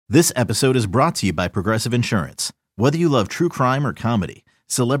This episode is brought to you by Progressive Insurance. Whether you love true crime or comedy,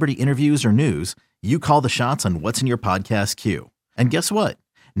 celebrity interviews or news, you call the shots on what's in your podcast queue. And guess what?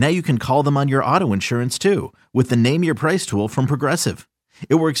 Now you can call them on your auto insurance too with the Name Your Price tool from Progressive.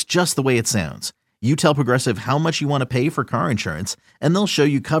 It works just the way it sounds. You tell Progressive how much you want to pay for car insurance, and they'll show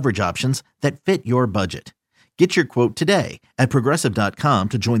you coverage options that fit your budget. Get your quote today at Progressive.com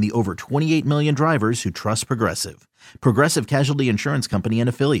to join the over 28 million drivers who trust Progressive. Progressive Casualty Insurance Company and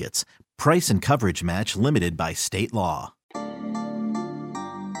Affiliates. Price and coverage match limited by state law.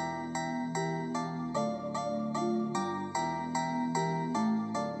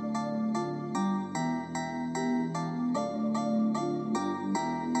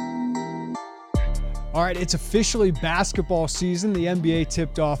 All right, it's officially basketball season. The NBA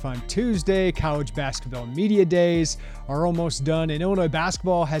tipped off on Tuesday. College basketball media days are almost done, and Illinois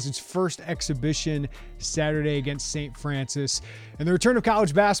basketball has its first exhibition Saturday against St. Francis. And the return of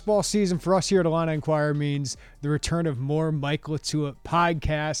college basketball season for us here at Illini Inquirer means the return of more Mike LaTulip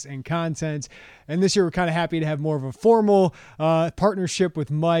podcasts and content. And this year, we're kind of happy to have more of a formal partnership with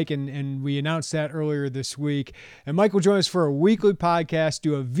Mike, and we announced that earlier this week. And Mike will join us for a weekly podcast,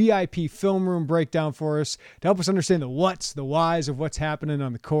 do a VIP film room breakdown for us to help us understand the what's, the whys of what's happening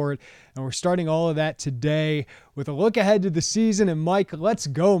on the court. And we're starting all of that today with a look ahead to the season. And Mike, let's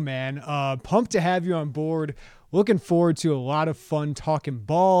go, man. Pumped to have you on board. Looking forward to a lot of fun talking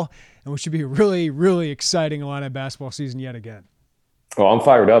ball, and what should be a really, really exciting Illini basketball season yet again. Well, I'm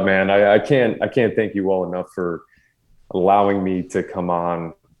fired up, man. I can't thank you all enough for allowing me to come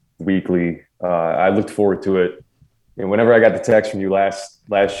on weekly. I looked forward to it. And whenever I got the text from you last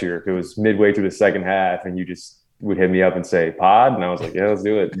year, it was midway through the second half, and you just would hit me up and say, pod? And I was like, yeah, let's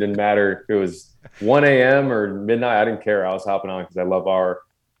do it. It didn't matter if it was 1 a.m. or midnight. I didn't care. I was hopping on because I love our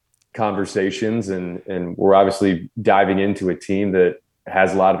conversations, and we're obviously diving into a team that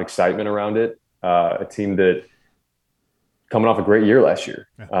has a lot of excitement around it, a team that coming off a great year last year.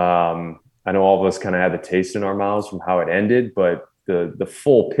 I know all of us kind of had the taste in our mouths from how it ended, but the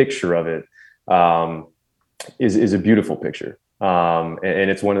full picture of it is a beautiful picture. And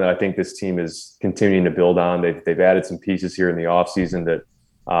it's one that I think this team is continuing to build on. They've added some pieces here in the offseason that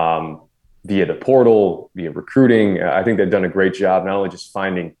via the portal, via recruiting, I think they've done a great job, not only just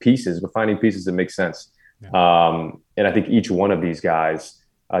finding pieces, but finding pieces that make sense. Yeah. And I think each one of these guys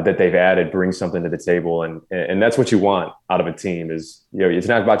that they've added brings something to the table. And that's what you want out of a team is, it's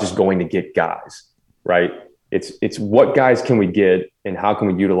not about just going to get guys, right? It's what guys can we get and how can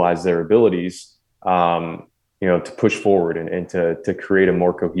we utilize their abilities, to push forward and to create a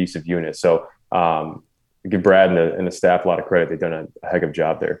more cohesive unit. So give Brad and the staff a lot of credit. They've done a heck of a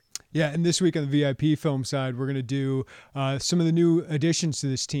job there. Yeah, and this week on the VIP film side, we're going to do some of the new additions to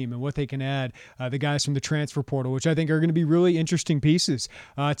this team and what they can add, the guys from the transfer portal, which I think are going to be really interesting pieces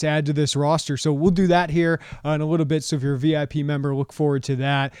to add to this roster. So we'll do that here in a little bit. So if you're a VIP member, look forward to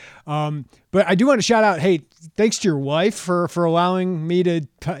that. But I do want to shout out, hey, thanks to your wife for allowing me to,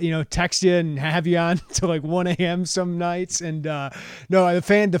 text you and have you on till like 1 a.m. some nights. And no,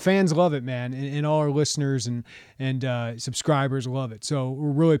 the fans love it, man. And all our listeners and subscribers love it. So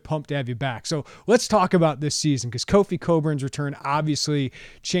we're really pumped to have you back. So let's talk about this season, because Kofi Coburn's return obviously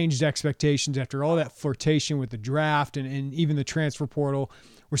changed expectations after all that flirtation with the draft and even the transfer portal.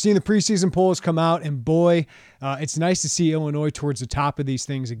 We're seeing the preseason polls come out, and boy, it's nice to see Illinois towards the top of these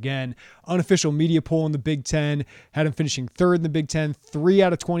things again. Unofficial media poll in the Big Ten had him finishing third in the Big Ten. 3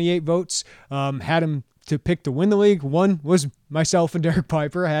 out of 28 votes had him to pick to win the league. One was myself and Derek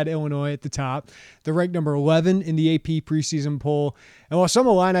Piper. I had Illinois at the top. They're ranked number 11 in the AP preseason poll. And while some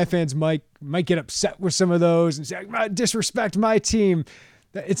Illini fans might get upset with some of those and say, disrespect my team,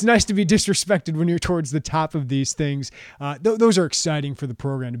 it's nice to be disrespected when you're towards the top of these things. Those are exciting for the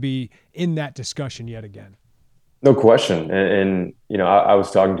program to be in that discussion yet again. No question. And I was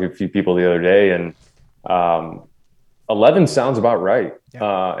talking to a few people the other day, and 11 sounds about right.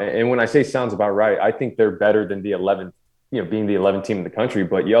 Yeah. And when I say sounds about right, I think they're better than the 11th, being the 11th team in the country.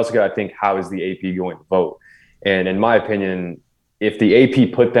 But you also got to think, how is the AP going to vote? And in my opinion, if the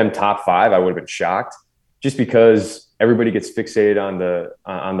AP put them top 5, I would have been shocked, just because everybody gets fixated on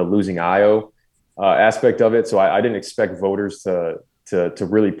the losing Io aspect of it. So I didn't expect voters to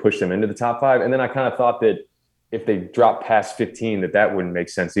really push them into the top 5. And then I kind of thought that if they dropped past 15, that wouldn't make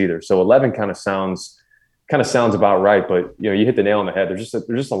sense either. So 11 kind of sounds about right. But you hit the nail on the head. There's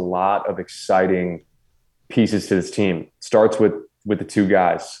just a lot of exciting pieces to this team. Starts with the two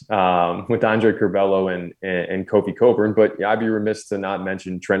guys, with Andre Curbelo and Kofi Coburn. But I'd be remiss to not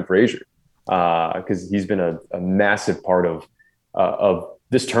mention Trent Frazier, because he's been a massive part of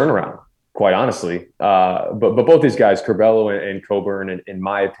this turnaround. quite honestly. But both these guys, Curbelo and Coburn, in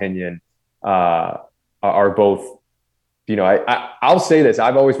my opinion, are both. I'll say this: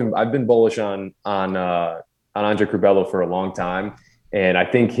 I've been bullish on Andre Curbelo for a long time, and I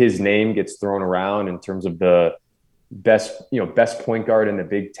think his name gets thrown around in terms of the best point guard in the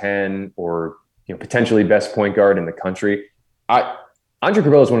Big Ten, or potentially best point guard in the country. Andre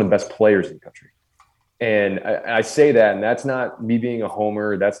Curbelo is one of the best players in the country. And I say that, and that's not me being a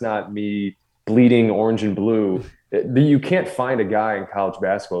homer. That's not me bleeding orange and blue. You can't find a guy in college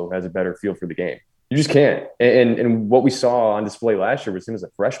basketball who has a better feel for the game. You just can't. And what we saw on display last year was him as a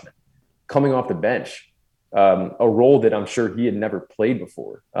freshman coming off the bench, a role that I'm sure he had never played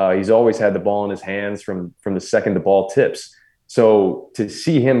before. He's always had the ball in his hands from the second the ball tips. So to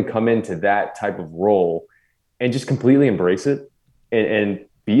see him come into that type of role and just completely embrace it and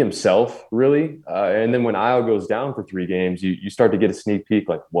be himself, really. And then when Ayo goes down for 3 games, you start to get a sneak peek,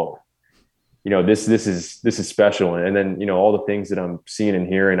 like, whoa, this is special. And then all the things that I'm seeing and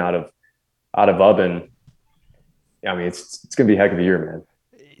hearing out of Ubben. I mean, it's gonna be a heck of a year, man.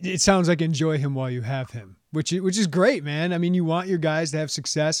 It sounds like enjoy him while you have him, which is great, man. I mean, you want your guys to have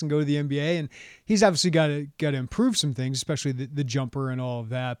success and go to the NBA, and he's obviously got to improve some things, especially the jumper and all of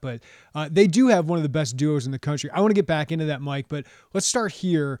that. But they do have one of the best duos in the country. I want to get back into that, Mike, but let's start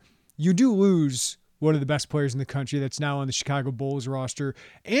here. You do lose one of the best players in the country that's now on the Chicago Bulls roster,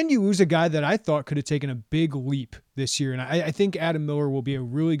 and you lose a guy that I thought could have taken a big leap this year. And I think Adam Miller will be a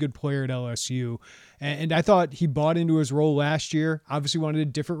really good player at LSU. And I thought he bought into his role last year. Obviously wanted a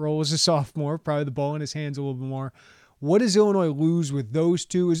different role as a sophomore, probably the ball in his hands a little bit more. What does Illinois lose with those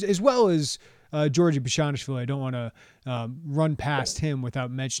two, as well as Georgi Bezhanishvili? I don't want to run past him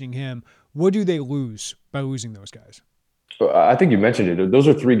without mentioning him. What do they lose by losing those guys? I think you mentioned it. Those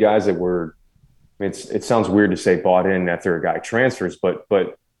are 3 guys that were, it sounds weird to say bought in after a guy transfers, but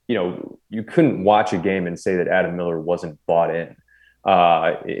you couldn't watch a game and say that Adam Miller wasn't bought in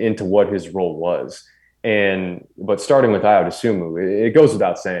into what his role was. But starting with Ayo Dosunmu, it goes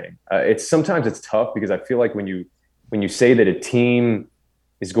without saying. Sometimes it's tough because I feel like when you say that a team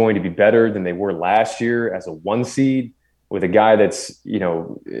is going to be better than they were last year as a 1 seed with a guy that's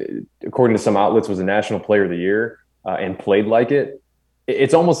according to some outlets was a national player of the year and played like it.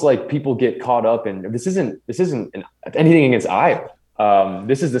 It's almost like people get caught up in this isn't anything against Iowa.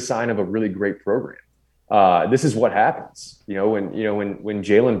 This is the sign of a really great program. This is what happens, when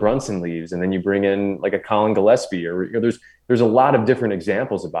Jalen Brunson leaves and then you bring in like a Colin Gillespie, or there's a lot of different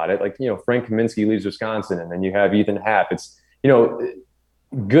examples about it. Like, Frank Kaminsky leaves Wisconsin and then you have Ethan Happ. It's,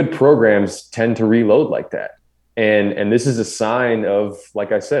 good programs tend to reload like that. And this is a sign of,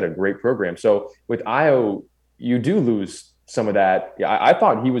 like I said, a great program. So with Ayo, you do lose some of that. I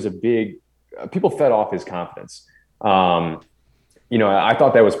thought he was people fed off his confidence. I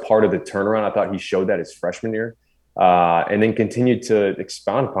thought that was part of the turnaround. I thought he showed that his freshman year, and then continued to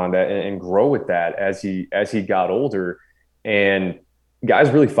expound upon that and grow with that as he got older. And guys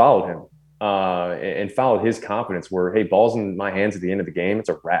really followed him and followed his confidence where, hey, ball's in my hands at the end of the game. It's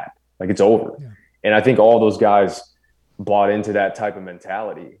a wrap. Like, it's over. Yeah. And I think all those guys bought into that type of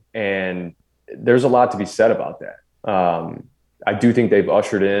mentality. And there's a lot to be said about that. I do think they've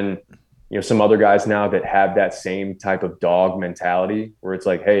ushered in, some other guys now that have that same type of dog mentality where it's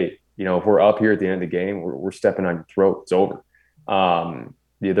like, hey, if we're up here at the end of the game, we're stepping on your throat. It's over.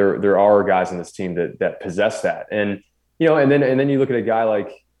 There are guys on this team that possess that. And, and then you look at a guy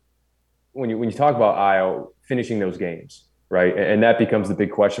like when you talk about Ayo finishing those games, right? And that becomes the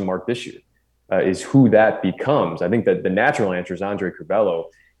big question mark this year, is who that becomes. I think that the natural answer is Andre Curbelo,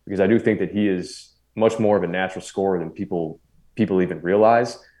 because I do think that he is much more of a natural scorer than people even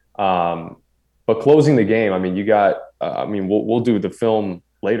realize. But closing the game, I mean, you got, we'll do the film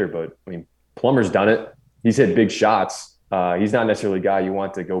later, but Plummer's done it. He's hit big shots. He's not necessarily a guy you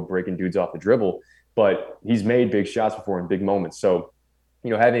want to go breaking dudes off the dribble, but he's made big shots before in big moments. So,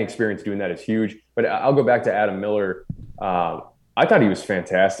 having experience doing that is huge. But I'll go back to Adam Miller. I thought he was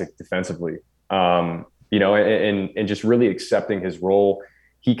fantastic defensively, and just really accepting his role.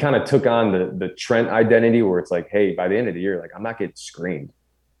 He kind of took on the Trent identity where it's like, hey, by the end of the year, like, I'm not getting screened.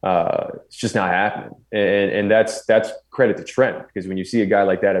 It's just not happening. And that's credit to Trent, because when you see a guy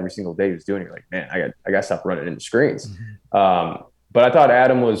like that every single day who's doing it, you're like, man, I got to stop running into screens. Mm-hmm. But I thought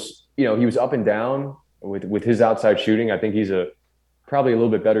Adam was, he was up and down with his outside shooting. I think he's probably a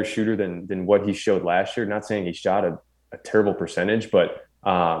little bit better shooter than what he showed last year. Not saying he shot a terrible percentage, but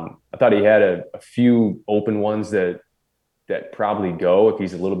I thought he had a few open ones that probably go if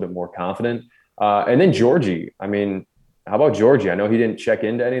he's a little bit more confident. And then Georgi, how about Georgi? I know he didn't check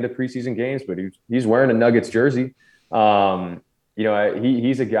into any of the preseason games, but he's wearing a Nuggets jersey. He's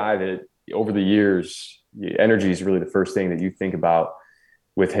a guy that over the years, energy is really the first thing that you think about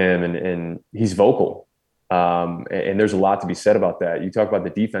with him, and he's vocal. And there's a lot to be said about that. You talk about the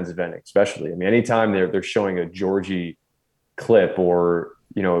defensive end, especially. I mean, anytime they're showing a Georgie clip, or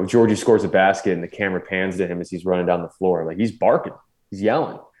Georgie scores a basket and the camera pans to him as he's running down the floor, like he's barking, he's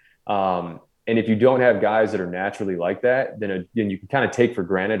yelling. And if you don't have guys that are naturally like that, then you can kind of take for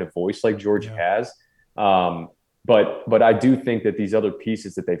granted a voice like Georgie has. But I do think that these other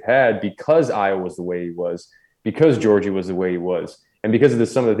pieces that they've had, because Iowa was the way he was, because Georgie was the way he was, and because of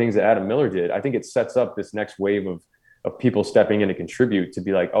some of the things that Adam Miller did, I think it sets up this next wave of people stepping in to contribute, to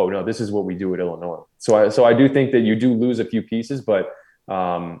be like, oh no, this is what we do at Illinois. So I do think that you do lose a few pieces, but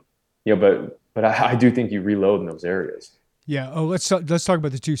I do think you reload in those areas. Yeah. Oh, let's talk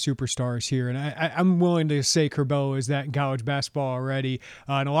about the two superstars here. And I'm willing to say Curbelo is that in college basketball already.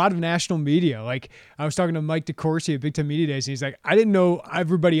 And a lot of national media, like I was talking to Mike DeCourcy at Big Ten Media Days, and he's like, I didn't know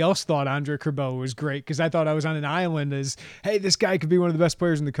everybody else thought Andre Curbelo was great, because I thought I was on an island as, hey, this guy could be one of the best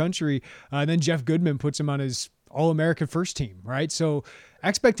players in the country. And then Jeff Goodman puts him on his All-American first team, right? So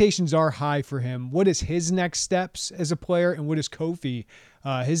expectations are high for him. What is his next steps as a player, and what is Kofi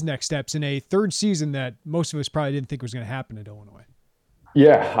his next steps in a third season that most of us probably didn't think was going to happen at Illinois?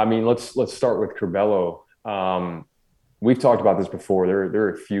 Yeah, I mean, let's start with Curbelo. We've talked about this before. There are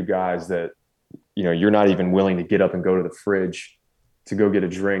a few guys that you're not even willing to get up and go to the fridge to go get a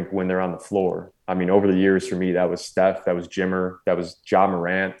drink when they're on the floor. I mean, over the years for me, that was Steph, that was Jimmer, that was Ja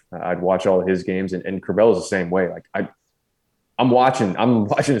Morant. I'd watch all of his games, and Curbelo's the same way. Like I'm watching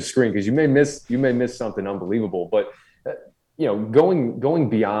the screen, because you may miss something unbelievable, but going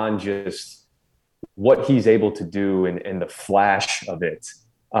beyond just what he's able to do and the flash of it.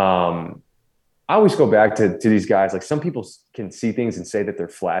 I always go back to these guys. Like, some people can see things and say that they're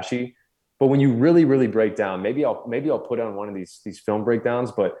flashy, but when you really, really break down, maybe I'll put on one of these film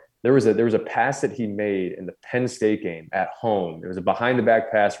breakdowns, but there was a pass that he made in the Penn State game at home. It was a behind the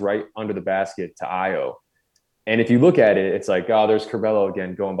back pass right under the basket to Io. And if you look at it, it's like, oh, there's Curbelo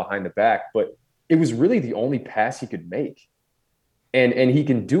again going behind the back, but it was really the only pass he could make. And he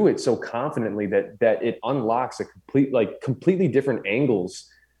can do it so confidently that it unlocks completely different angles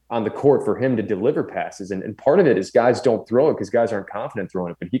on the court for him to deliver passes. And part of it is guys don't throw it because guys aren't confident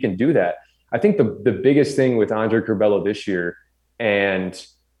throwing it, but he can do that. I think the biggest thing with Andre Curbelo this year, and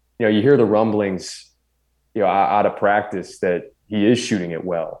you hear the rumblings out of practice that he is shooting it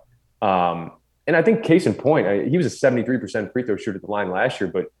well. And I think case in point, he was a 73% free throw shooter at the line last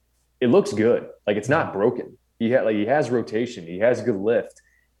year, but it looks good. Like, it's not broken. He has rotation. He has good lift.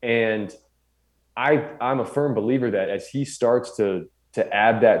 And I'm a firm believer that as he starts to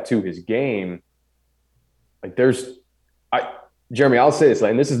add that to his game, like Jeremy, I'll say this,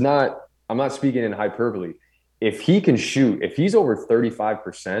 and this is not, I'm not speaking in hyperbole. If he can shoot, if he's over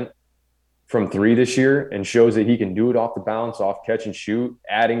 35% from three this year and shows that he can do it off the bounce, off catch and shoot,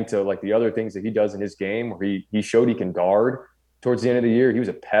 adding to like the other things that he does in his game, where he showed he can guard towards the end of the year. He was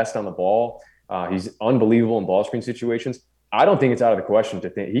a pest on the ball. He's unbelievable in ball screen situations. I don't think it's out of the question to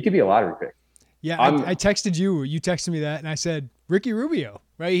think he could be a lottery pick. Yeah, I texted you. You texted me that, and I said Ricky Rubio,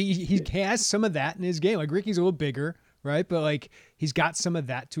 right? He has some of that in his game. Like, Ricky's a little bigger, right? But like, he's got some of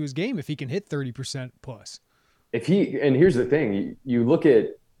that to his game if he can hit 30% plus. And here's the thing: you look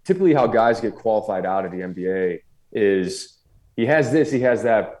at typically how guys get qualified out of the NBA is he has this, he has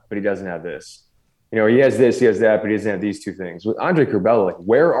that, but he doesn't have this. He has this, he has that, but he doesn't have these two things. With Andre Curbelo, like,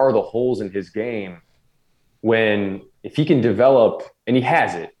 where are the holes in his game if he can develop, and he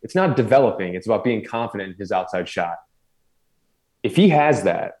has it, it's not developing, it's about being confident in his outside shot. If he has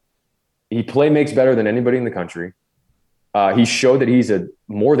that, he makes better than anybody in the country. He showed that he's a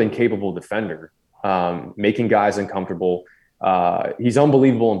more than capable defender, making guys uncomfortable. He's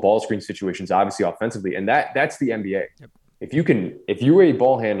unbelievable in ball screen situations, obviously offensively, and that's the NBA. Yep. If you're a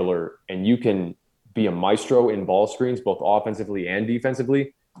ball handler and you can be a maestro in ball screens, both offensively and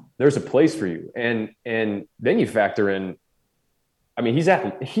defensively, there's a place for you. And then you factor in, I mean,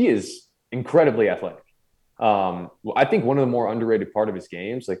 he is incredibly athletic. I think one of the more underrated part of his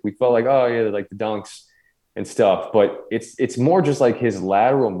games, like, we felt like, oh yeah, like the dunks and stuff, but it's more just like his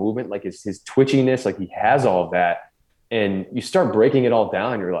lateral movement, like his twitchiness, like he has all of that. And you start breaking it all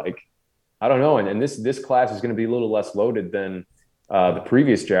down, you're like, I don't know. And this class is going to be a little less loaded than the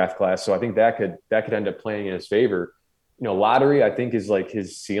previous draft class. So I think that could end up playing in his favor. Lottery, I think, is like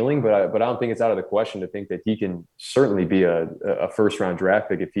his ceiling, but I don't think it's out of the question to think that he can certainly be a first round draft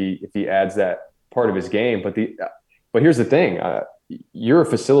pick if he adds that part of his game. But here's the thing: you're a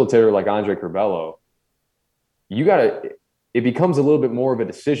facilitator like Andre Curbelo. It becomes a little bit more of a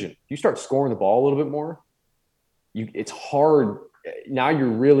decision. You start scoring the ball a little bit more. It's hard now. You're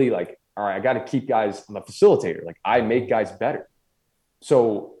really like, all right, I got to keep guys. I'm a facilitator. Like I make guys better.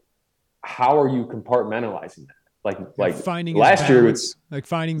 So how are you compartmentalizing that? Like finding last balance, year,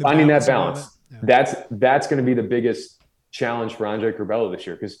 finding that balance. Yeah. That's going to be the biggest challenge for Andre Curbelo this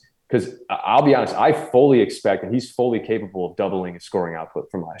year. Because I'll be honest, I fully expect, and he's fully capable of doubling his scoring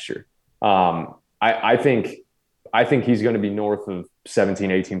output from last year. I think he's going to be north of 17,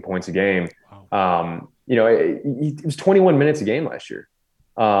 18 points a game. Wow. It was 21 minutes a game last year.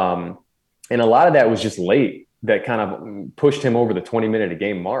 And a lot of that was just late that kind of pushed him over the 20-minute a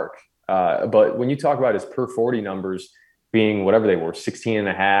game mark. But when you talk about his per 40 numbers being whatever they were, 16 and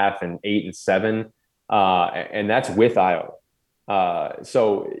a half and 8 and 7, and that's with Io.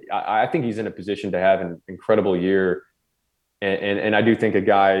 So I think he's in a position to have an incredible year. And I do think a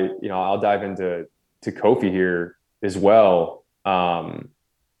guy, I'll dive into Kofi here as well.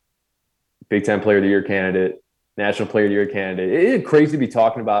 Big Ten Player of the Year candidate, National Player of the Year candidate. It's crazy to be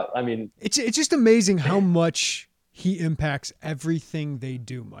talking about. I mean, it's just amazing how much he impacts everything they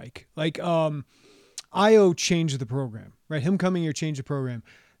do, Mike. Like, Io changed the program, right? Him coming here changed the program.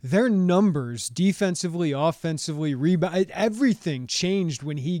 Their numbers, defensively, offensively, rebound, everything changed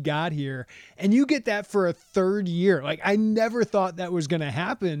when he got here. And you get that for a third year. Like, I never thought that was going to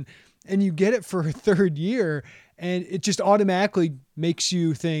happen. And you get it for a third year. And it just automatically makes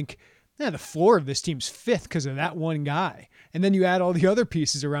you think, the floor of this team's fifth because of that one guy. And then you add all the other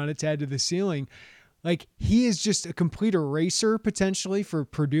pieces around it to add to the ceiling. Like, he is just a complete eraser potentially for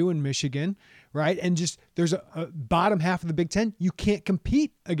Purdue and Michigan, right? And just there's a bottom half of the Big Ten. You can't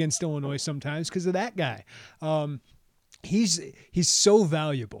compete against Illinois sometimes because of that guy. He's so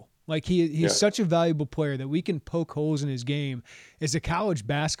valuable. Like he's such a valuable player that we can poke holes in his game. As a college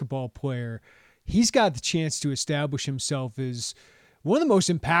basketball player, he's got the chance to establish himself as one of the most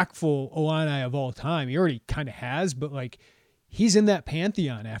impactful Illini of all time. He already kind of has, but like he's in that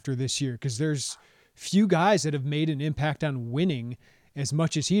pantheon after this year because there's few guys that have made an impact on winning as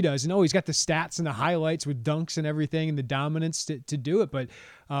much as he does. And he's got the stats and the highlights with dunks and everything and the dominance to do it. But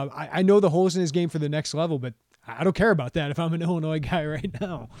I know the holes in his game for the next level, but I don't care about that if I'm an Illinois guy right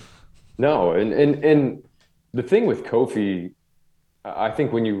now. No. And the thing with Kofi, I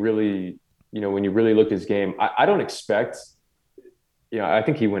think when you really look at his game, I don't expect, I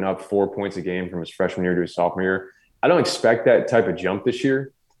think he went up 4 points a game from his freshman year to his sophomore year. I don't expect that type of jump this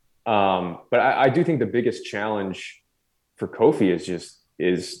year. But I do think the biggest challenge for Kofi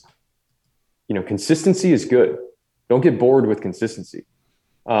is consistency is good. Don't get bored with consistency.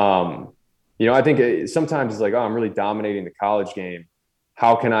 I think sometimes it's like, I'm really dominating the college game.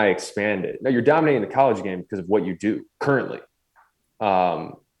 How can I expand it? No, you're dominating the college game because of what you do currently.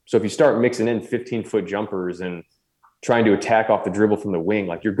 So if you start mixing in 15-foot jumpers and trying to attack off the dribble from the wing,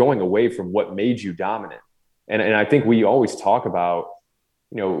 like you're going away from what made you dominant. And I think we always talk about,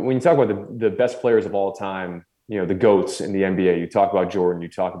 when you talk about the best players of all time, the GOATs in the NBA, you talk about Jordan, you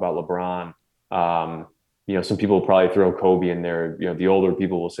talk about LeBron. Some people will probably throw Kobe in there. The older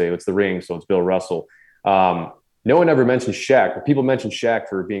people will say it's the ring, so it's Bill Russell. No one ever mentions Shaq, but people mention Shaq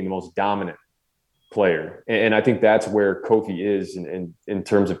for being the most dominant player. And I think that's where Kofi is in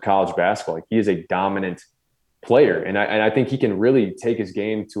terms of college basketball. Like he is a dominant player. And I think he can really take his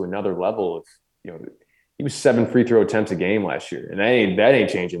game to another level of, he was 7 free throw attempts a game last year, and that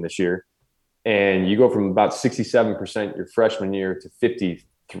ain't changing this year. And you go from about 67% your freshman year to 50,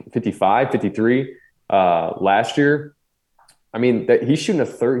 55, 53 last year. I mean, that he's shooting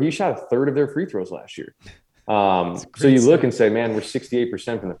he shot a third of their free throws last year. So you look and say, man, we're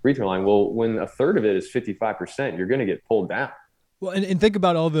 68% from the free throw line. Well, when a third of it is 55%, you're going to get pulled down. Well, and think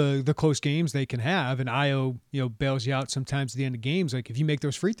about all the close games they can have, and Io, bails you out sometimes at the end of games. Like if you make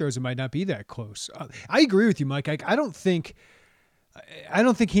those free throws, it might not be that close. I agree with you, Mike. I don't think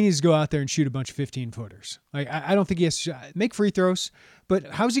he needs to go out there and shoot a bunch of 15-footers. Like I don't think he has to make free throws. But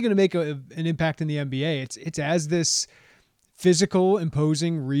how's he going to make an impact in the NBA? It's as this physical,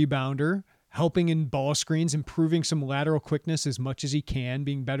 imposing rebounder, helping in ball screens, improving some lateral quickness as much as he can,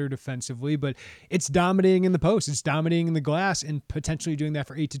 being better defensively, but it's dominating in the post. It's dominating in the glass and potentially doing that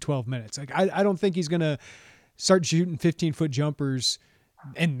for 8 to 12 minutes. Like I don't think he's going to start shooting 15-foot jumpers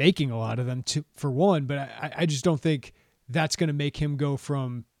and making a lot of them for one, but I just don't think that's going to make him go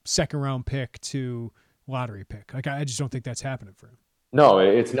from second round pick to lottery pick. Like I just don't think that's happening for him. No,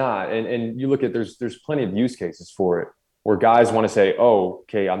 it's not. And you look at, there's plenty of use cases for it, where guys want to say, oh,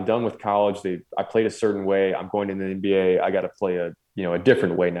 okay, I'm done with college. I played a certain way. I'm going to the NBA. I got to play a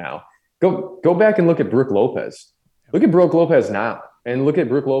different way now. Go back and look at Brook Lopez. Look at Brook Lopez now, and look at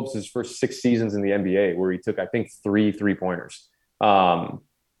Brook Lopez's first 6 seasons in the NBA, where he took, I think, 3 3-pointers.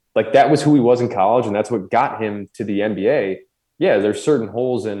 Like that was who he was in college, and that's what got him to the NBA. yeah, there's certain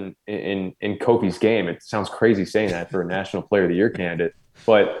holes in Kofi's game. It sounds crazy saying that for a National Player of the Year candidate,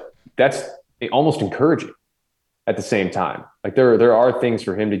 but that's almost encouraging at the same time. Like there are things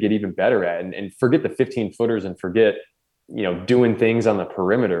for him to get even better at, and forget the 15 footers and forget, doing things on the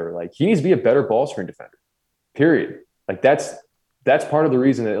perimeter. Like he needs to be a better ball screen defender, period. Like that's part of the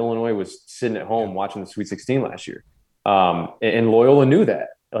reason that Illinois was sitting at home watching the Sweet 16 last year. And Loyola knew that.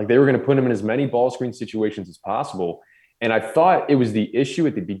 Like they were going to put him in as many ball screen situations as possible. And I thought it was the issue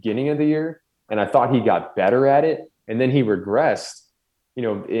at the beginning of the year, and I thought he got better at it, and then he regressed,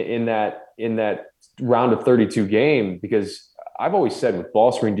 in that round of 32 game, because I've always said with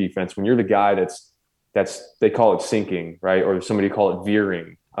ball screen defense, when you're the guy that's they call it sinking, right? Or somebody call it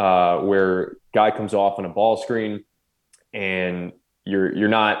veering, where guy comes off on a ball screen and you're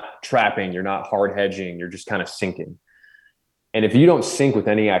not trapping, you're not hard hedging, you're just kind of sinking. And if you don't sync with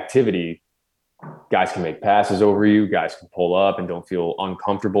any activity, guys can make passes over you, guys can pull up and don't feel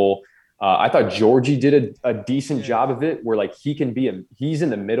uncomfortable. I thought Georgie did a decent job of it, where like he's in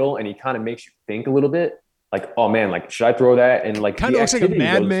the middle and he kind of makes you think a little bit, like, oh man, like should I throw that? And like kind of looks like a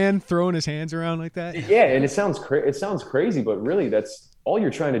madman throwing his hands around like that. Yeah, and it sounds crazy, but really that's all you're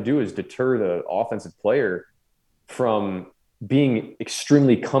trying to do is deter the offensive player from being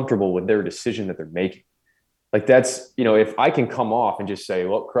extremely comfortable with their decision that they're making. Like that's, if I can come off and just say,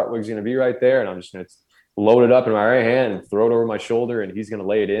 well, Krutwig's going to be right there, and I'm just going to load it up in my right hand and throw it over my shoulder, and he's going to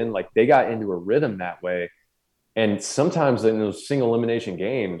lay it in. Like they got into a rhythm that way. And sometimes in those single elimination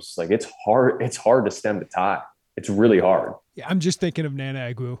games, like it's hard to stem the tide. It's really hard. Yeah, I'm just thinking of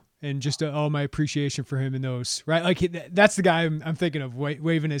Nana Agwu and just all my appreciation for him in those, right? Like that's the guy I'm thinking of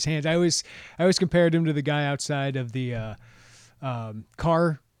waving his hands. I always compared him to the guy outside of the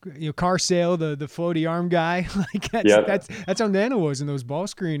car sale, the floaty arm guy. Like that's how Nana was in those ball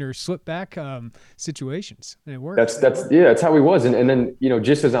screen or slip back situations. And it worked. That's how he was. And then,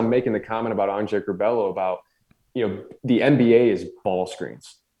 just as I'm making the comment about Andre Curbelo about, the NBA is ball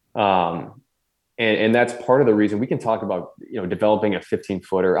screens. And that's part of the reason we can talk about, developing a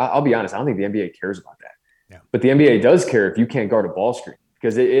 15-footer. I'll be honest, I don't think the NBA cares about that. Yeah. But the NBA does care if you can't guard a ball screen,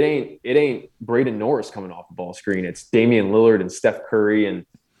 because it ain't Braden Norris coming off a ball screen. It's Damian Lillard and Steph Curry and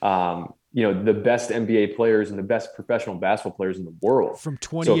the best NBA players and the best professional basketball players in the world. From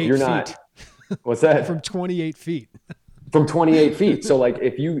 28 feet. What's that? From 28 feet. From 28 feet. So like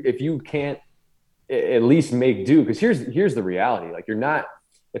if you can't at least make do, because here's the reality. Like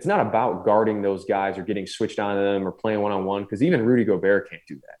it's not about guarding those guys or getting switched on them or playing one-on-one, because even Rudy Gobert can't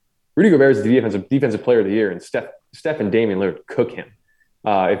do that. Rudy Gobert is the defensive player of the year, and Steph and Damian Lillard cook him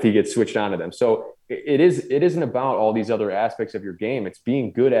if he gets switched onto them. So it isn't about all these other aspects of your game. It's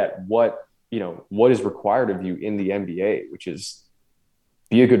being good at what is required of you in the NBA, which is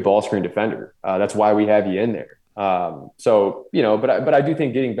be a good ball screen defender. That's why we have you in there. But I do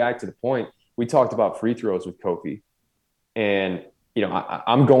think, getting back to the point, we talked about free throws with Kofi, and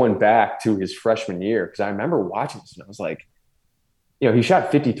I'm going back to his freshman year, because I remember watching this and I was like, he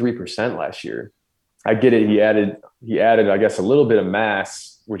shot 53% last year. I get it. He added, I guess, a little bit of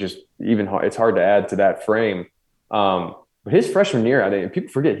mass, which is even hard. It's hard to add to that frame. But his freshman year, I think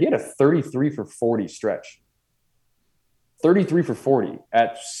people forget, he had a 33 for 40 stretch. 33 for 40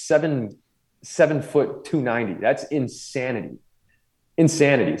 at 7 foot 290. That's insanity.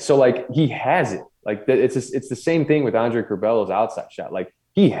 So like he has it. Like it's the same thing with Andre Curbelo's outside shot. Like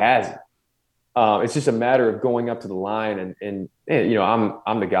he has it. It's just a matter of going up to the line and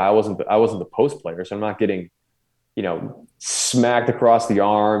I'm the guy. I wasn't the post player, so I'm not getting smacked across the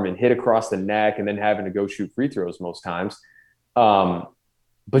arm and hit across the neck and then having to go shoot free throws most times.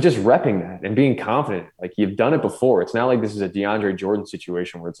 But just repping that and being confident, like you've done it before. It's not like this is a DeAndre Jordan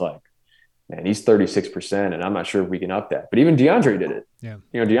situation where it's like, man, he's 36% and I'm not sure if we can up that. But even DeAndre did it. Yeah.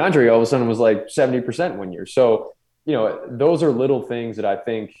 DeAndre all of a sudden was like 70% one year. So, those are little things that I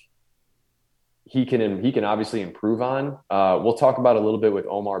think he can obviously improve on. We'll talk about a little bit with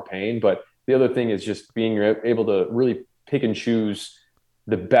Omar Payne, but the other thing is just being able to really pick and choose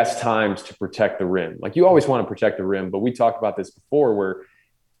the best times to protect the rim. Like you always want to protect the rim, but we talked about this before where,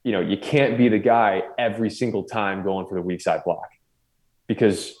 you can't be the guy every single time going for the weak side block,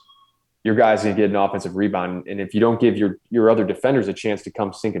 because your guy's going to get an offensive rebound. And if you don't give your other defenders a chance to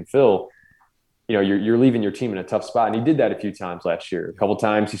come sink and fill, you're leaving your team in a tough spot. And he did that a few times last year. A couple of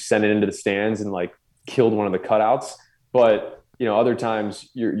times he sent it into the stands and like killed one of the cutouts. But, other times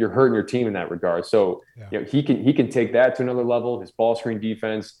you're hurting your team in that regard. So, he can take that to another level. His ball screen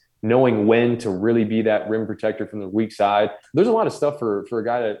defense, knowing when to really be that rim protector from the weak side. There's a lot of stuff for a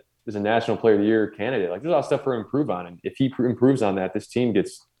guy that is a National Player of the Year candidate. Like there's a lot of stuff for him to improve on. And if he improves on that, this team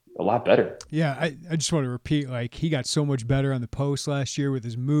gets a lot better. Yeah, I just want to repeat, like, he got so much better on the post last year with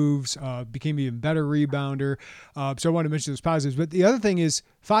his moves, became even better rebounder. So I want to mention those positives. But the other thing is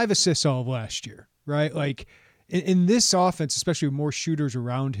 5 assists all of last year, right? Like, in this offense, especially with more shooters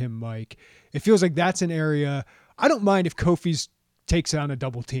around him, Mike, it feels like that's an area. I don't mind if Kofi's takes on a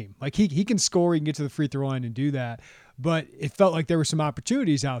double team. Like, he can score, he can get to the free throw line and do that. But it felt like there were some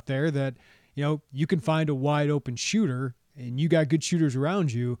opportunities out there that, you can find a wide open shooter, and you got good shooters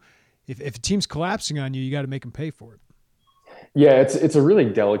around you. If a team's collapsing on you, you got to make them pay for it. Yeah, it's a really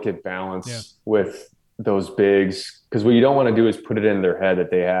delicate balance with those bigs, because what you don't want to do is put it in their head that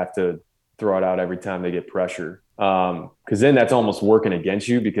they have to throw it out every time they get pressure. Because then that's almost working against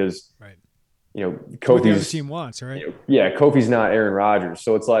you, because Kofi's what the other team wants, right? Kofi's not Aaron Rodgers,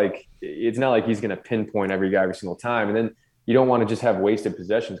 so it's not like he's going to pinpoint every guy every single time. And then you don't want to just have wasted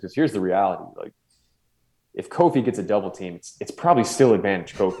possessions, because here's the reality: like, if Kofi gets a double team, it's probably still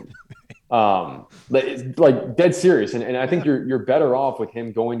advantage Kofi. Like dead serious. And I think you're better off with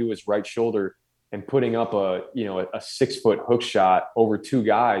him going to his right shoulder and putting up a 6-foot hook shot over 2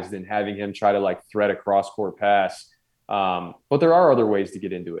 guys than having him try to like thread a cross court pass. But there are other ways to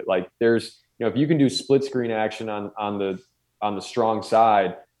get into it. Like there's, if you can do split screen action on the strong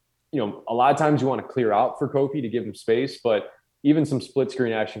side, a lot of times you want to clear out for Kofi to give him space, but even some split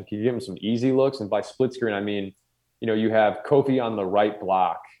screen action can give him some easy looks. And by split screen, I mean, you have Kofi on the right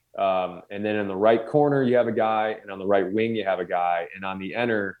block. And then in the right corner, you have a guy, and on the right wing, you have a guy. And on the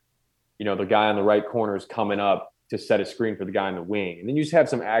enter, the guy on the right corner is coming up to set a screen for the guy in the wing. And then you just have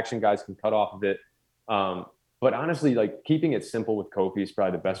some action guys can cut off of it. But honestly, like keeping it simple with Kofi is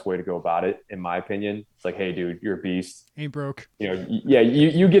probably the best way to go about it, in my opinion. It's like, hey, dude, you're a beast. Ain't broke.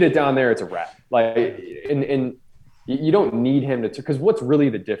 You get it down there, it's a wrap. Like, and you don't need him to, because what's really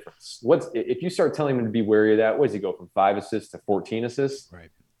the difference? If you start telling him to be wary of that, what does he go from 5 assists to 14 assists? Right.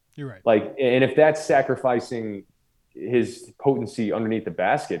 You're right. Like, and if that's sacrificing his potency underneath the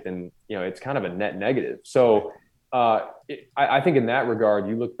basket, then, it's kind of a net negative. So I think in that regard,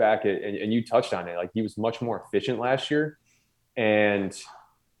 you look back at, and you touched on it, like he was much more efficient last year. And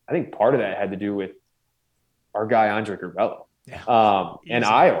I think part of that had to do with our guy, Andre Curbelo. Yeah. And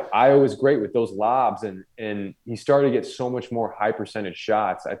Io was great with those lobs, and he started to get so much more high percentage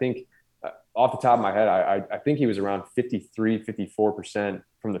shots. I think off the top of my head, I think he was around 54%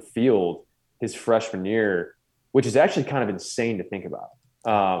 from the field his freshman year, which is actually kind of insane to think about.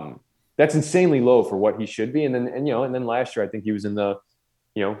 That's insanely low for what he should be. And then last year, I think he was in the,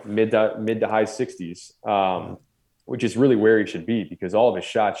 mid to high 60s, which is really where he should be, because all of his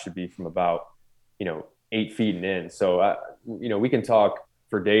shots should be from about, 8 feet and in. So, we can talk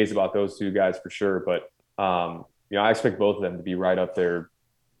for days about those two guys for sure. But, I expect both of them to be right up there,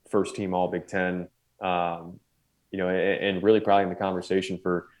 first team all Big Ten, and really probably in the conversation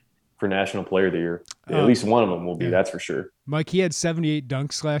for National Player of the Year. At least one of them will be, that's for sure. Mike, he had 78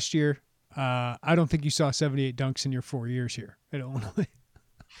 dunks last year. I don't think you saw 78 dunks in your 4 years here at Illinois.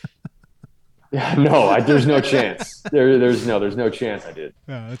 Yeah, no, there's no chance. There's no chance I did.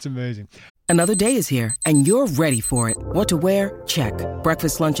 Yeah, that's amazing. Another day is here, and you're ready for it. What to wear? Check.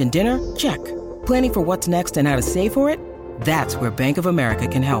 Breakfast, lunch, and dinner? Check. Planning for what's next and how to save for it? That's where Bank of America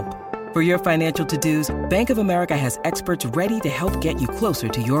can help. For your financial to-dos, Bank of America has experts ready to help get you closer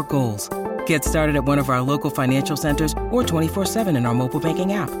to your goals. Get started at one of our local financial centers or 24/7 in our mobile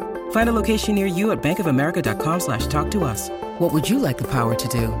banking app. Find a location near you at bankofamerica.com/talktous. What would you like the power to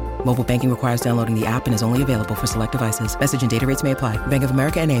do? Mobile banking requires downloading the app and is only available for select devices. Message and data rates may apply. Bank of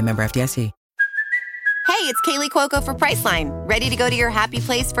America NA, member FDIC. Hey, it's Kaylee Cuoco for Priceline. Ready to go to your happy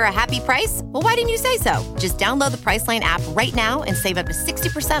place for a happy price? Well, why didn't you say so? Just download the Priceline app right now and save up to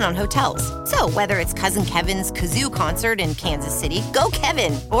 60% on hotels. So whether it's Cousin Kevin's Kazoo Concert in Kansas City, go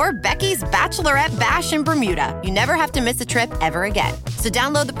Kevin, or Becky's Bachelorette Bash in Bermuda, you never have to miss a trip ever again. So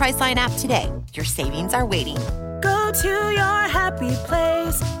download the Priceline app today. Your savings are waiting. Go to your happy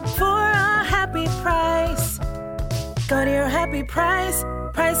place for a happy price. Go to your happy price,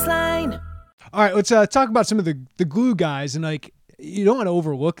 Priceline. All right, let's talk about some of the glue guys, and like you don't want to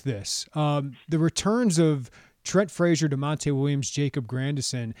overlook this. The returns of Trent Frazier, DeMonte Williams, Jacob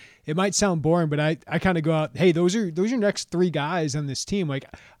Grandison. It might sound boring, but I kind of go out, hey, those are your next 3 guys on this team. Like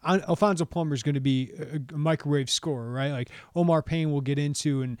Alfonso Plummer is going to be a microwave scorer, right? Like Omar Payne we'll get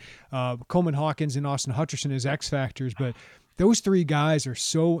into, and Coleman Hawkins and Austin Hutcherson as X factors, but those 3 guys are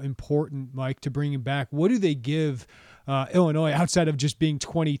so important, Mike, to bring him back. What do they give Illinois outside of just being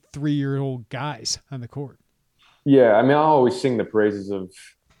 23-year-old guys on the court? Yeah, I mean, I'll always sing the praises of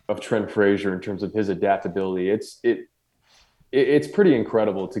Trent Frazier in terms of his adaptability. It's pretty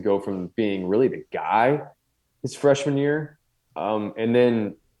incredible to go from being really the guy his freshman year, and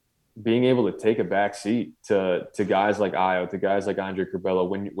then being able to take a back seat to guys like Ayo, to guys like Andre Curbelo,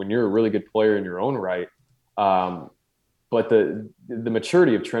 when you're a really good player in your own right. But the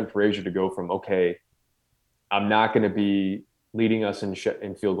maturity of Trent Frazier to go from, okay, I'm not going to be leading us in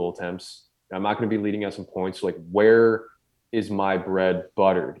field goal attempts. I'm not going to be leading us in points. Like, where is my bread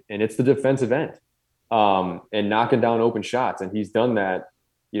buttered? And it's the defensive end, and knocking down open shots. And he's done that.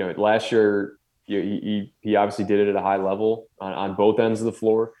 Last year, he obviously did it at a high level on both ends of the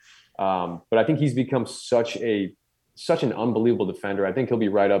floor. But I think he's become such an unbelievable defender. I think he'll be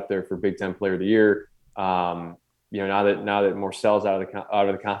right up there for Big Ten Player of the Year. Now that Morcell's out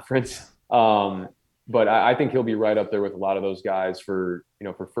of the conference. But I think he'll be right up there with a lot of those guys for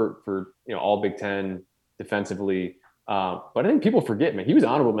all Big Ten defensively. But I think people forget, man, he was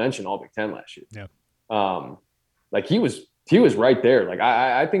honorable mention all Big Ten last year. Yeah. Like he was right there. Like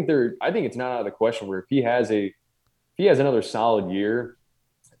I think it's not out of the question where if he has another solid year,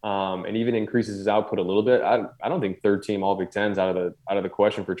 and even increases his output a little bit, I don't think third team all Big Ten's out of the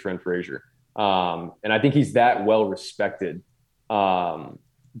question for Trent Frazier. And I think he's that well respected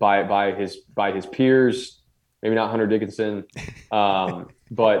by his peers, maybe not Hunter Dickinson,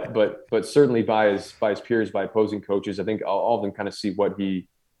 but certainly by his peers, by opposing coaches. I think all of them kind of see what he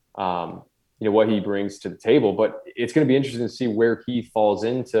brings to the table. But it's going to be interesting to see where he falls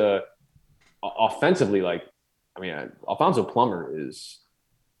into offensively. Like, Alfonso Plummer is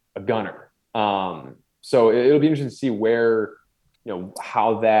a gunner. So it'll be interesting to see where,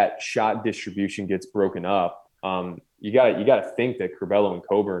 how that shot distribution gets broken up. You got to think that Curbelo and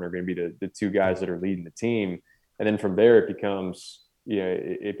Coburn are going to be the two guys that are leading the team. And then from there, it becomes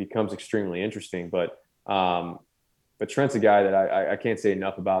extremely interesting. But Trent's a guy that I can't say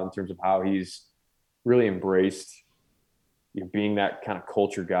enough about in terms of how he's really embraced being that kind of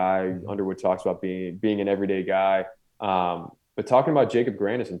culture guy. Underwood talks about being an everyday guy. But talking about Jacob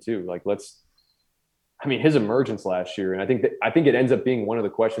Grandison too, like his emergence last year, and I think it ends up being one of the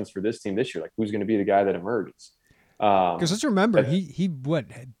questions for this team this year, like who's going to be the guy that emerges. Because let's remember, he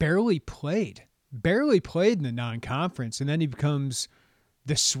barely played in the non-conference, and then he becomes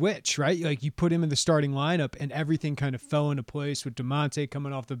the switch, right? Like, you put him in the starting lineup and everything kind of fell into place with DeMonte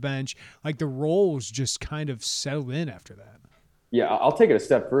coming off the bench. Like, the roles just kind of settled in after that. Yeah, I'll take it a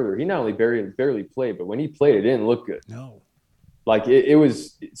step further. He not only barely played, but when he played, it didn't look good. No. Like, it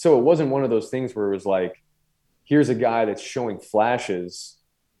wasn't one of those things where it was like, here's a guy that's showing flashes.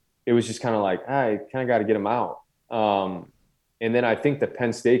 It was just kind of like, I kind of got to get him out. And then I think the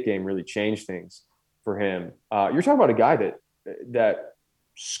Penn State game really changed things for him. You're talking about a guy that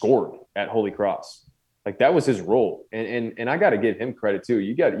scored at Holy Cross. Like, that was his role. And I got to give him credit too.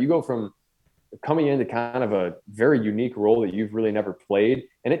 You go from coming into kind of a very unique role that you've really never played,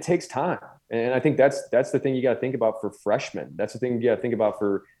 and it takes time. And I think that's the thing you got to think about for freshmen. That's the thing you got to think about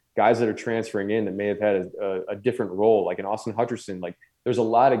for guys that are transferring in that may have had a different role, like an Austin Hutcherson. Like, there's a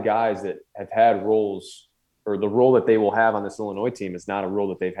lot of guys that have had roles, or the role that they will have on this Illinois team is not a role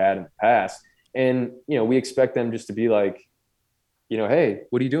that they've had in the past. And, we expect them just to be like, hey,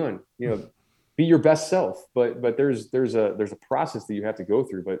 what are you doing? Be your best self. But there's a process that you have to go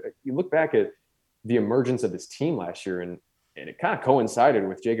through. But you look back at the emergence of this team last year, and it kind of coincided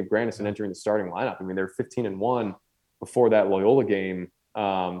with Jacob Grandison entering the starting lineup. I mean, they were 15-1 before that Loyola game,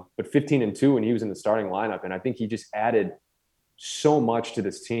 but 15-2 when he was in the starting lineup. And I think he just added so much to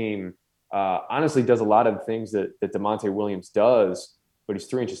this team. Honestly, does a lot of things that DeMonte Williams does, but he's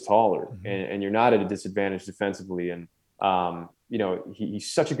 3 inches taller, and you're not at a disadvantage defensively. And,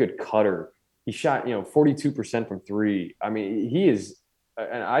 he's such a good cutter. He shot, 42% from three. I mean, he is,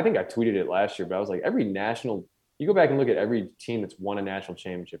 and I think I tweeted it last year, but I was like, you go back and look at every team that's won a national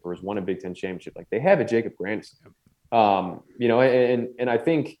championship or has won a Big Ten championship, like, they have a Jacob Grandison. And I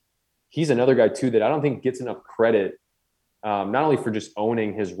think he's another guy too that I don't think gets enough credit, not only for just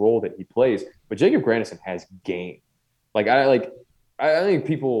owning his role that he plays, but Jacob Grandison has game. I think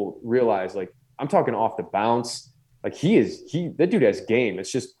people realize, like, I'm talking off the bounce. Like, that dude has game.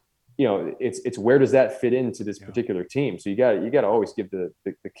 It's just, it's where does that fit into this particular team? So you got to always give the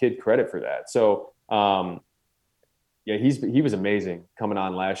kid credit for that. So, he was amazing coming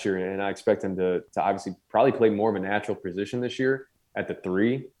on last year, and I expect him to obviously probably play more of a natural position this year at the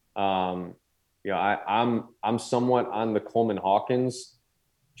 3. I'm somewhat on the Coleman Hawkins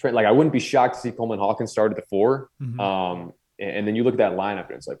trend. Like, I wouldn't be shocked to see Coleman Hawkins start at the 4. And then you look at that lineup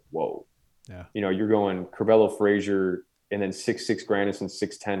and it's like, whoa. Yeah. You're going Curbelo, Frazier, and then 6'6" Grandison,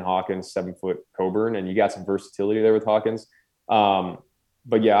 6'10" Hawkins, 7-foot Coburn, and you got some versatility there with Hawkins.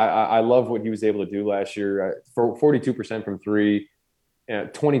 But yeah, I love what he was able to do last year. 42% from 3,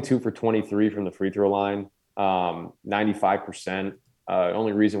 22 for 23 from the free throw line, 95%.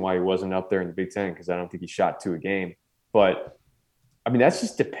 Only reason why he wasn't up there in the Big Ten, because I don't think he shot 2 a game. But I mean, that's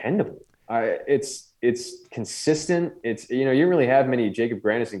just dependable. It's consistent. It's, you know, you didn't really have many Jacob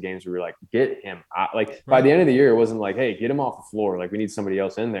Grandison games where you're like, get him out. Like by the end of the year, it wasn't like, hey, get him off the floor. Like we need somebody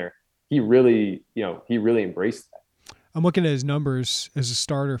else in there. He really embraced that. I'm looking at his numbers as a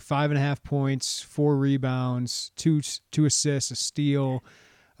starter: 5.5 points, 4 rebounds, two assists, a steal.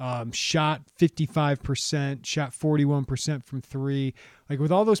 Shot 55%, shot 41% from 3. Like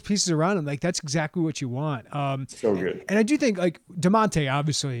with all those pieces around him, like that's exactly what you want. So good. And I do think like DeMonte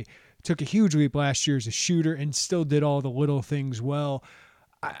obviously took a huge leap last year as a shooter and still did all the little things well.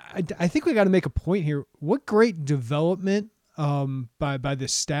 I think we got to make a point here. What great development by the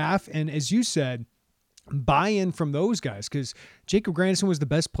staff, and as you said, buy-in from those guys, because Jacob Grandison was the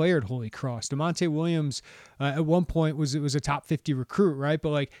best player at Holy Cross. DeMonte Williams at one point was a top 50 recruit, right?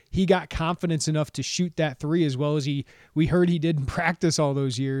 But like he got confidence enough to shoot that 3 as well as we heard he did in practice all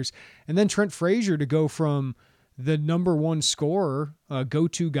those years. And then Trent Frazier to go from the number 1 scorer,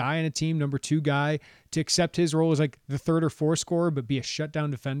 go-to guy in a team, number 2 guy, to accept his role as like the 3rd or 4th scorer, but be a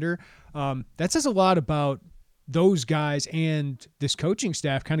shutdown defender. That says a lot about those guys and this coaching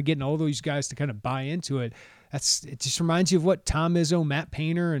staff, kind of getting all those guys to kind of buy into it. It just reminds you of what Tom Izzo, Matt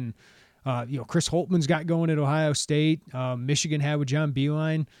Painter, and Chris Holtman's got going at Ohio State. Michigan had with John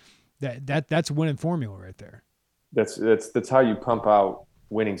Beilein. That's a winning formula right there. That's how you pump out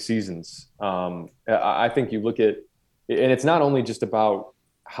winning seasons. I think you look at, and it's not only just about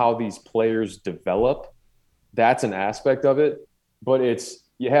how these players develop. That's an aspect of it, but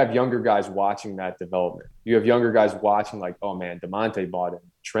you have younger guys watching that development. You have younger guys watching like, oh man, DeMonte bought in,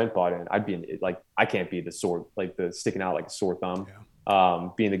 Trent bought in. I can't be the sticking out like a sore thumb,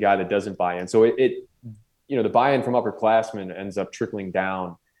 being the guy that doesn't buy in. So the buy-in from upperclassmen ends up trickling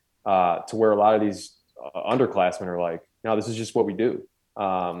down to where a lot of these underclassmen are like, no, this is just what we do.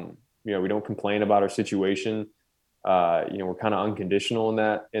 We don't complain about our situation. We're kind of unconditional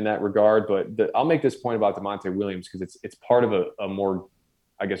in that regard. But I'll make this point about DeMonte Williams because it's part of a more,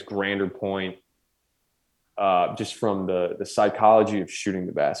 I guess, grander point, just from the psychology of shooting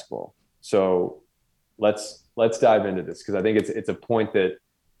the basketball. So let's dive into this, because I think it's a point that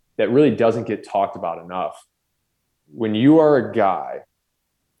really doesn't get talked about enough. When you are a guy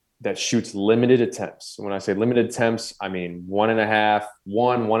that shoots limited attempts, when I say limited attempts, I mean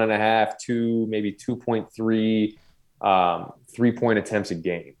 1.5, 2, maybe 2.3 3-point attempts a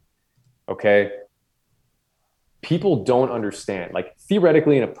game. Okay. People don't understand, like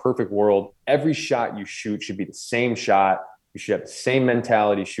theoretically in a perfect world, every shot you shoot should be the same shot. You should have the same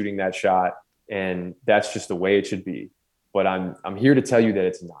mentality shooting that shot. And that's just the way it should be. But I'm here to tell you that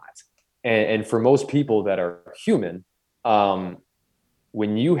it's not. And for most people that are human,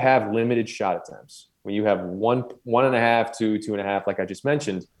 when you have limited shot attempts, when you have 1.5 to 2.5, like I just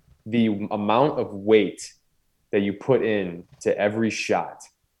mentioned, the amount of weight that you put in to every shot,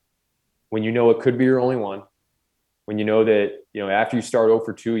 when you know it could be your only one, when you know that, after you start 0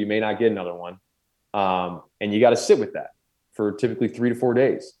 for 2, you may not get another one. And you got to sit with that for typically 3 to 4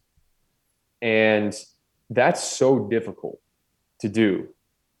 days. And that's so difficult to do.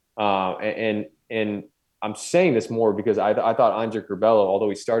 And I'm saying this more because I thought Andre Curbelo, although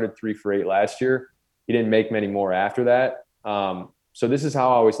he started 3 for 8 last year, he didn't make many more after that. So this is how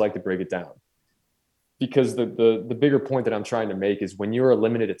I always like to break it down. Because the bigger point that I'm trying to make is when you're a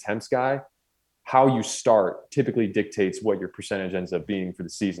limited attempts guy, how you start typically dictates what your percentage ends up being for the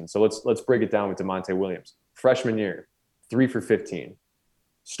season. So let's break it down with DeMonte Williams. Freshman year, 3 for 15.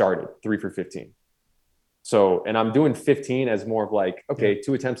 Started 3 for 15. So, and I'm doing 15 as more of like, okay,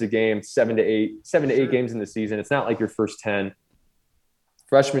 2 attempts a game, 7 to 8 games in the season. It's not like your first 10.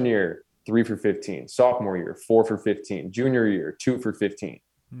 Freshman year, 3 for 15. Sophomore year, 4 for 15. Junior year, 2 for 15.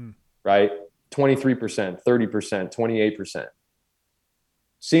 Right? 23%, 30%, 28%.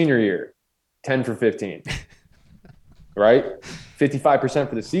 Senior year, 10 for 15. Right? 55%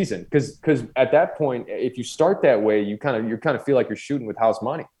 for the season. Because at that point, if you start that way, you kind of feel like you're shooting with house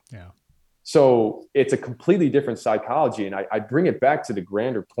money. Yeah. So it's a completely different psychology. And I bring it back to the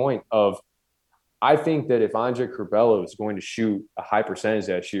grander point of, I think that if Andre Curbelo is going to shoot a high percentage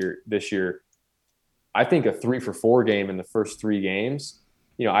this year, I think a 3 for 4 game in the first 3 games,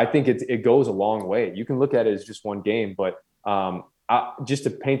 I think it goes a long way. You can look at it as just one game, but just to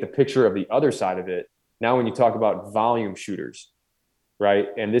paint the picture of the other side of it, now when you talk about volume shooters, right?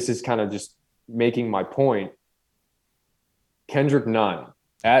 And this is kind of just making my point. Kendrick Nunn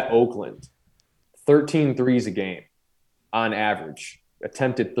at Oakland, 13 threes a game on average,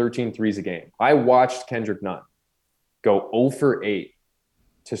 attempted 13 threes a game. I watched Kendrick Nunn go 0 for 8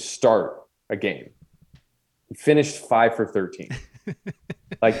 to start a game. He finished 5 for 13.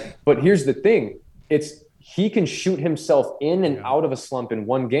 Like, but here's the thing. He can shoot himself in and out of a slump in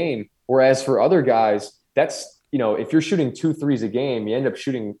one game. Whereas for other guys, that's, if you're shooting 2 threes a game, you end up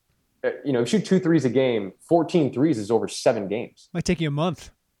shooting, if you shoot 2 threes a game, 14 threes is over 7 games. Might take you a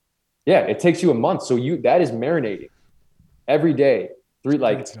month. Yeah, it takes you a month. So that is marinating every day.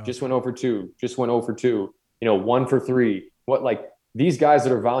 Just went over 2, just went over 2, 1 for 3. These guys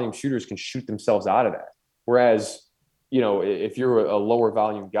that are volume shooters can shoot themselves out of that. Whereas, if you're a lower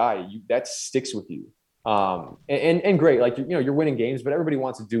volume guy, that sticks with you. And great, you're winning games, but everybody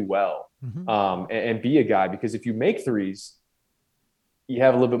wants to do well, and be a guy, because if you make threes, you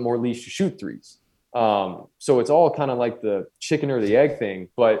have a little bit more leash to shoot threes. So it's all kind of like the chicken or the egg thing.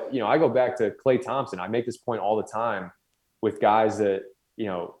 But, I go back to Klay Thompson. I make this point all the time with guys that,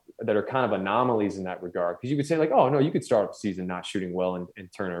 that are kind of anomalies in that regard. Because you could say like, oh no, you could start up a season not shooting well and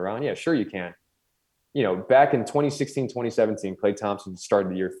turn it around. Yeah, sure you can. Back in 2016, 2017, Klay Thompson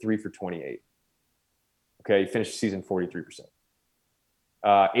started the year 3 for 28. Okay, he finished the season 43%.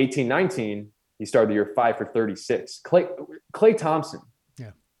 18-19, he started the year 5 for 36. Klay Thompson,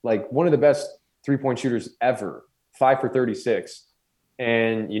 like one of the best 3-point shooters ever, 5 for 36.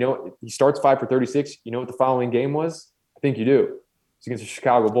 And he starts 5 for 36. You know what the following game was? I think you do. It's against the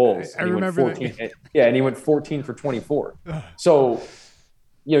Chicago Bulls. I remember that. And he went 14 for 24. So,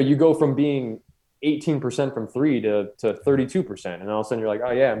 you go from being 18% from 3 to 32%. And all of a sudden you're like, oh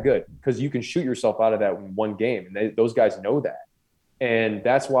yeah, I'm good. Because you can shoot yourself out of that in one game. And those guys know that. And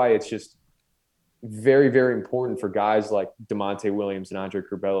that's why it's just very, very important for guys like DeMonte Williams and Andre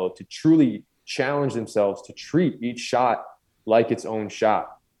Curbelo to truly challenge themselves to treat each shot like its own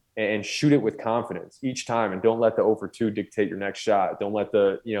shot and shoot it with confidence each time. And don't let the 0 for 2 dictate your next shot. Don't let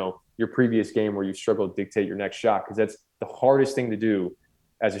your previous game where you struggled dictate your next shot. Because that's the hardest thing to do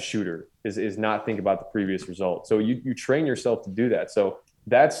as a shooter is not think about the previous result. So you train yourself to do that. So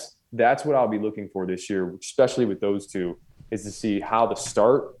that's what I'll be looking for this year, especially with those two, is to see how the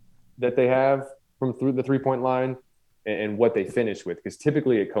start that they have from through the 3-point line and what they finish with, because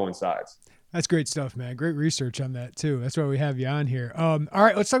typically it coincides. That's great stuff, man. Great research on that, too. That's why we have you on here. All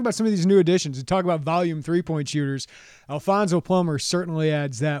right, let's talk about some of these new additions and talk about volume 3-point shooters. Alfonso Plummer certainly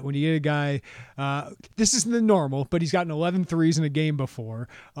adds that. When you get a guy, this isn't the normal, but he's gotten 11 threes in a game before.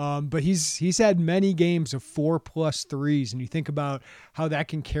 But he's had many games of 4+ threes, and you think about how that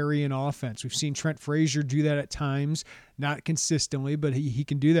can carry an offense. We've seen Trent Frazier do that at times. Not consistently, but he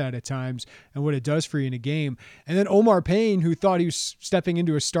can do that at times, and what it does for you in a game. And then Omar Payne, who thought he was stepping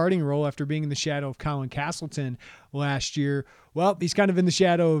into a starting role after being in the shadow of Colin Castleton last year. Well, he's kind of in the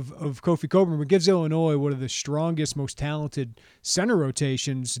shadow of Kofi Cockburn, but gives Illinois one of the strongest, most talented center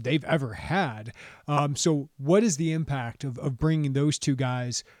rotations they've ever had. So what is the impact of bringing those two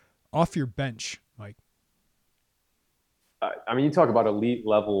guys off your bench, Mike? You talk about elite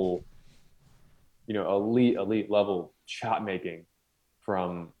level shot making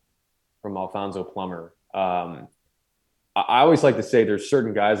from Alfonso Plummer. I always like to say there's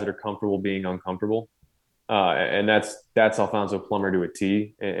certain guys that are comfortable being uncomfortable. And that's Alfonso Plummer to a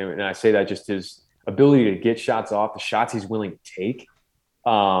T. And I say that just his ability to get shots off, the shots he's willing to take.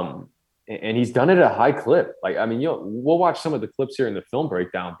 And he's done it at a high clip. We'll watch some of the clips here in the film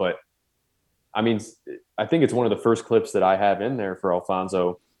breakdown, but I think it's one of the first clips that I have in there for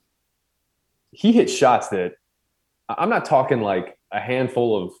Alfonso. He hit shots that I'm not talking like a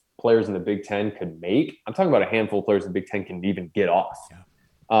handful of players in the Big Ten could make. I'm talking about a handful of players in the Big Ten can even get off.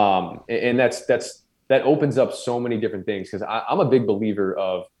 Yeah. And that opens up so mmany different things, because I'm a big believer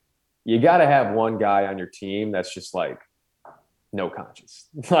of you got to have one guy on your team that's just like no conscience,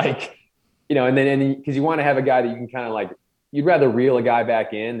 and then because you want to have a guy that you can kind of like, you'd rather reel a guy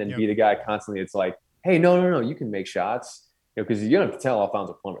back in than be the guy constantly. It's like, hey, no, you can make shots, because you don't have to tell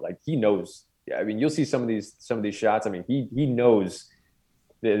Alfonso Plummer, like he knows. Yeah, you'll see some of these shots. He knows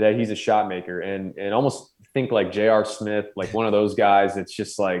that he's a shot maker, and almost think like J.R. Smith, like one of those guys. It's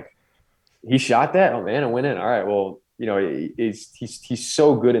just like he shot that. Oh man, it went in. All right, well, he's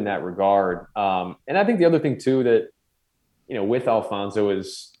so good in that regard. And I think the other thing too that with Alfonso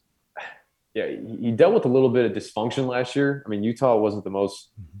is, he dealt with a little bit of dysfunction last year. Utah wasn't the most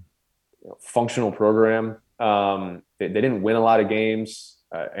functional program. They didn't win a lot of games.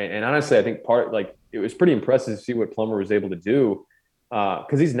 And honestly, I think it was pretty impressive to see what Plummer was able to do,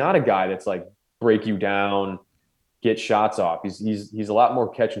 because he's not a guy that's like break you down, get shots off. He's a lot more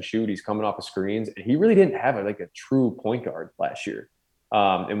catch and shoot. He's coming off of screens, and he really didn't have a true point guard last year,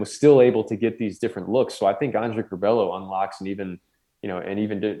 and was still able to get these different looks. So I think Andre Curbelo unlocks an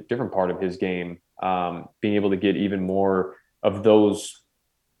even different part of his game, being able to get even more of those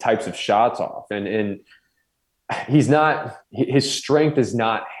types of shots off. And he's not, his strength is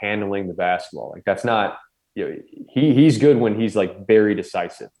not handling the basketball. Like that's not, he's good when he's like very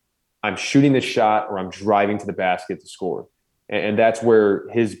decisive. I'm shooting the shot or I'm driving to the basket to score. And that's where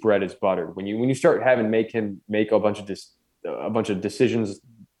his bread is buttered. When you start having him make a bunch of decisions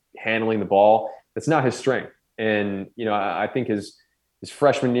handling the ball, that's not his strength. And, I think his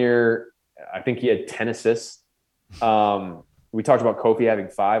freshman year, I think he had 10 assists. We talked about Kofi having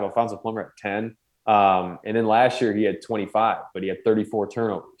 5, Alfonso Plummer at 10. And then last year he had 25, but he had 34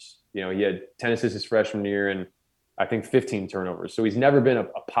 turnovers. He had 10 assists his freshman year and I think 15 turnovers. So he's never been a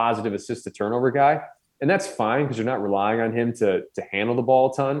positive assist to turnover guy. And that's fine because you're not relying on him to handle the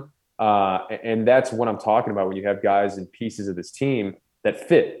ball a ton. And that's what I'm talking about when you have guys and pieces of this team that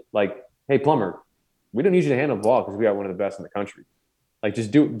fit. Like, hey, Plummer, we don't need you to handle the ball because we got one of the best in the country. Like, just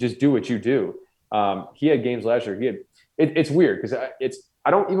do what you do. He had games last year. It's weird because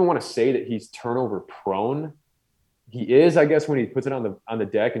I don't even want to say that he's turnover prone. He is, I guess, when he puts it on the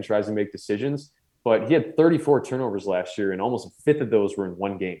deck and tries to make decisions. But he had 34 turnovers last year, and almost a fifth of those were in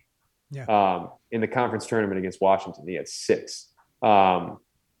one game. Yeah. In the conference tournament against Washington, he had 6,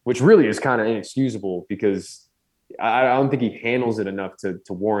 which really is kind of inexcusable because I don't think he handles it enough to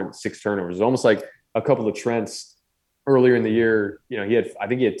warrant 6 turnovers. It's almost like a couple of Trents earlier in the year. I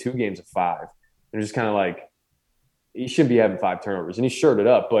think he had 2 games of 5, and just kind of like he shouldn't be having 5 turnovers, and he shored it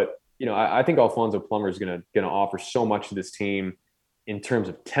up. But I think Alfonso Plummer is gonna offer so much to this team in terms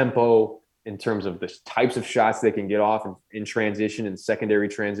of tempo, in terms of the types of shots they can get off in transition and secondary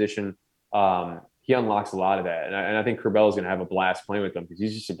transition. He unlocks a lot of that. And I think Curbelo is going to have a blast playing with him because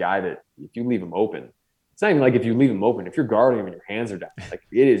he's just a guy that if you leave him open, it's not even like if you leave him open, if you're guarding him and your hands are down, like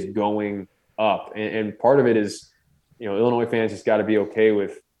it is going up. And part of it is, Illinois fans just got to be okay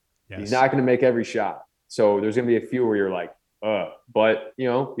with he's not going to make every shot. So there's going to be a few where you're like, but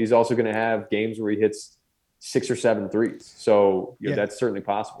he's also going to have games where he hits 6 or 7 threes. So that's certainly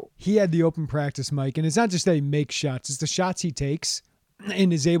possible. He had the open practice, Mike, and it's not just that he makes shots, it's the shots he takes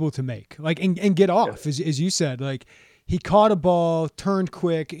and is able to make, like, and get off, as you said. Like, he caught a ball, turned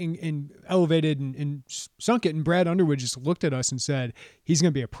quick, and elevated and sunk it, and Brad Underwood just looked at us and said, he's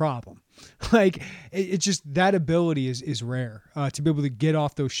going to be a problem. Like, it's just that ability is rare. To be able to get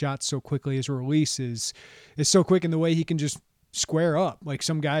off those shots so quickly, his release is so quick, and the way he can just square up. Like,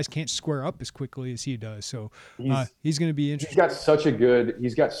 some guys can't square up as quickly as he does. So he's going to be interesting.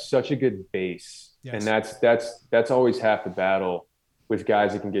 He's got such a good base. Yes. And that's always half the battle with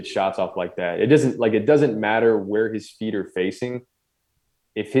guys that can get shots off like that. It doesn't matter where his feet are facing.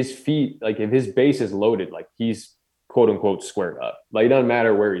 If his base is loaded, like he's quote unquote squared up, like it doesn't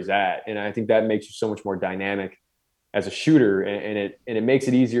matter where he's at. And I think that makes you so much more dynamic as a shooter. And it makes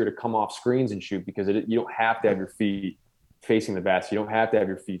it easier to come off screens and shoot because you don't have to have your feet facing the basket. You don't have to have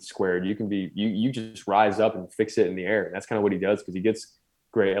your feet squared. You can you just rise up and fix it in the air. And that's kind of what he does because he gets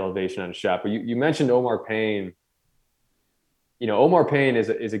great elevation on a shot. But you mentioned Omar Payne. Omar Payne is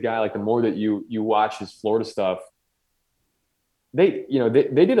a guy, like, the more that you watch his Florida stuff, they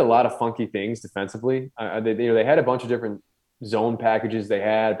did a lot of funky things defensively. They had a bunch of different zone packages they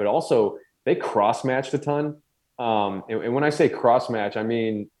had, but also they cross matched a ton. And when I say cross match, I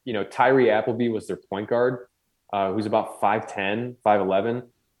mean, Tyree Appleby was their point guard, who's about 5'10", 5'11".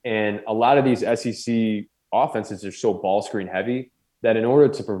 And a lot of these SEC offenses are so ball screen heavy that in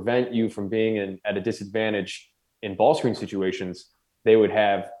order to prevent you from being at a disadvantage in ball screen situations, they would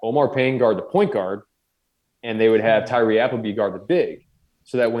have Omar Payne guard the point guard, and they would have Tyree Appleby guard the big,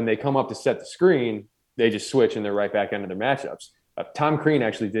 so that when they come up to set the screen, they just switch and they're right back into their matchups. Tom Crean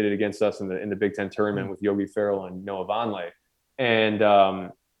actually did it against us in the Big Ten tournament with Yogi Ferrell and Noah Vonleh.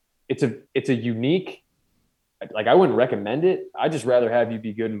 And it's a unique, like, I wouldn't recommend it. I'd just rather have you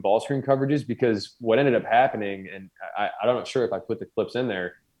be good in ball screen coverages, because what ended up happening, and I'm not sure if I put the clips in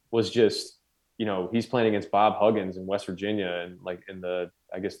there, was just, he's playing against Bob Huggins in West Virginia and like in the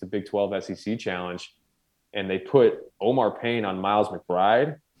Big 12 SEC challenge. And they put Omar Payne on Miles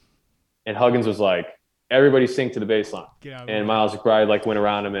McBride, and Huggins was like, everybody sink to the baseline. And Miles McBride like went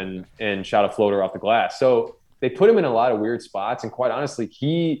around him and shot a floater off the glass. So they put him in a lot of weird spots. And quite honestly,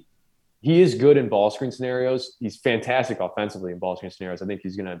 he is good in ball screen scenarios. He's fantastic offensively in ball screen scenarios. I think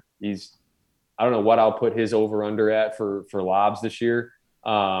I don't know what I'll put his over under at for lobs this year.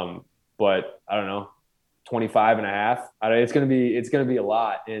 But I don't know, 25.5. It's going to be a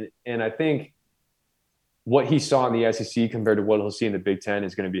lot. And I think what he saw in the SEC compared to what he'll see in the Big Ten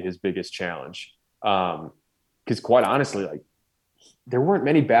is going to be his biggest challenge. Because quite honestly, like, there weren't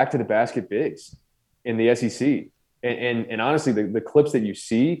many back to the basket bigs in the SEC. And honestly, the clips that you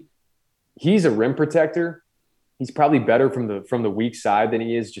see, he's a rim protector. He's probably better from the weak side than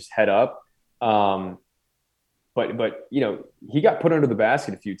he is just head up. but he got put under the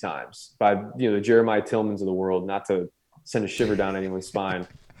basket a few times by the Jeremiah Tillmans of the world, not to send a shiver down anyone's spine.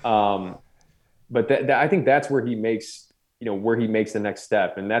 But I think that's where he makes the next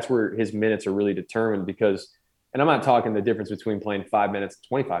step, and that's where his minutes are really determined. Because, and I'm not talking the difference between playing 5 minutes and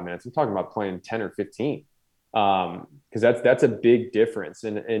 25 minutes. I'm talking about playing 10 or 15, because that's a big difference.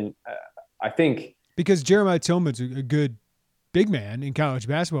 And I think because Jeremiah Tillman's a good big man in college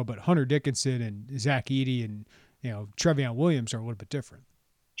basketball, but Hunter Dickinson and Zach Edey and Trevion Williams are a little bit different.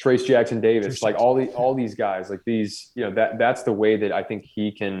 Trace Jackson Davis, all these guys, like these, that's the way that I think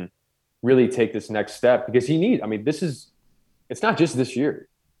he can really take this next step, because it's not just this year.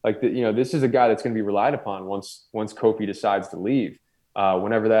 This is a guy that's going to be relied upon once Kofi decides to leave,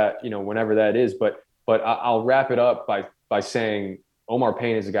 whenever that is. But I'll wrap it up by saying Omar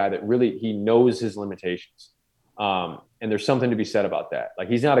Payne is a guy that really, he knows his limitations. And there's something to be said about that. Like,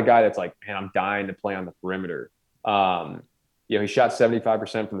 he's not a guy that's like, man, I'm dying to play on the perimeter. He shot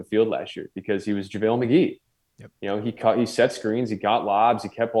 75% from the field last year because he was JaVale McGee. Yep. He set screens, he got lobs, he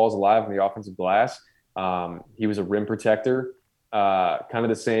kept balls alive on the offensive glass. He was a rim protector, kind of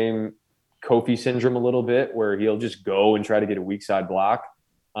the same Kofi syndrome a little bit, where he'll just go and try to get a weak side block.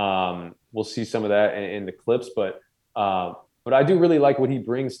 We'll see some of that in the clips, but I do really like what he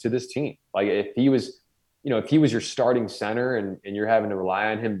brings to this team. Like, if he was your starting center and you're having to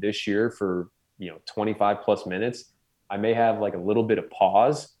rely on him this year for 25 plus minutes, I may have like a little bit of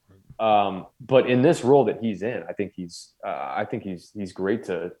pause. But in this role that he's in, I think he's great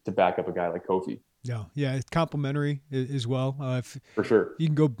to back up a guy like Kofi. Yeah, it's complimentary as well. For sure, you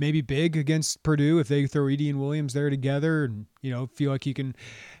can go maybe big against Purdue if they throw Edey and Williams there together, and feel like you can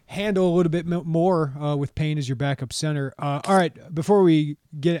handle a little bit more with Payne as your backup center. All right, before we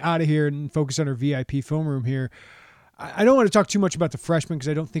get out of here and focus on our VIP film room here, I don't want to talk too much about the freshmen because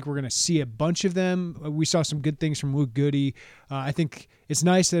I don't think we're going to see a bunch of them. We saw some good things from Luke Goody. I think it's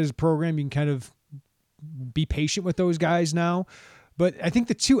nice that as a program you can kind of be patient with those guys now. But I think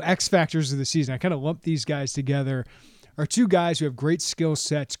the two X factors of the season, I kind of lump these guys together, are two guys who have great skill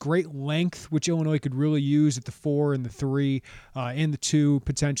sets, great length, which Illinois could really use at the 4 and the 3, and the 2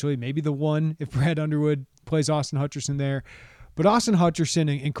 potentially, maybe the 1 if Brad Underwood plays Austin Hutcherson there. But Austin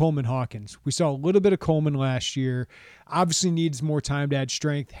Hutcherson and Coleman Hawkins, we saw a little bit of Coleman last year, obviously needs more time to add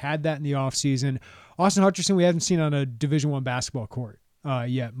strength, had that in the offseason. Austin Hutcherson we haven't seen on a Division I basketball court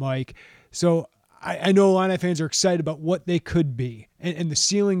yet, Mike. So I know Illini fans are excited about what they could be, and the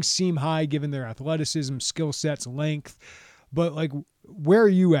ceilings seem high given their athleticism, skill sets, length. But like, where are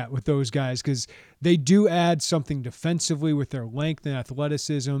you at with those guys? Because they do add something defensively with their length and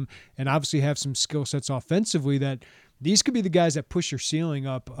athleticism, and obviously have some skill sets offensively that these could be the guys that push your ceiling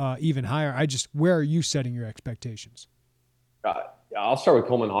up even higher. Where are you setting your expectations? I'll start with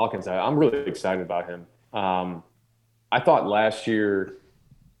Coleman Hawkins. I'm really excited about him. I thought last year,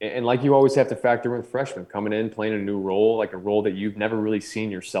 and like you always have to factor in freshmen coming in, playing a new role, like a role that you've never really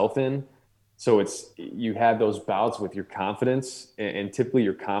seen yourself in. So you have those bouts with your confidence, and typically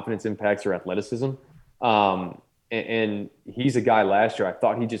your confidence impacts your athleticism. And he's a guy last year, I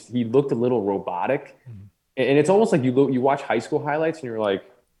thought he looked a little robotic. Mm-hmm. And it's almost like you watch high school highlights and you're like,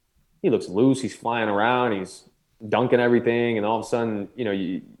 he looks loose, he's flying around, he's dunking everything, and all of a sudden,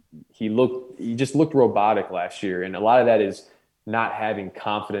 he just looked robotic last year. And a lot of that is not having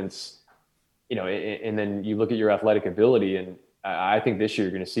confidence, and then you look at your athletic ability, and I think this year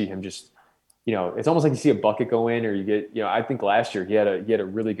you're going to see him just, it's almost like you see a bucket go in, or you get, I think last year he had a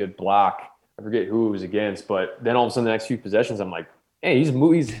really good block. I forget who it was against, but then all of a sudden the next few possessions, I'm like, hey, he's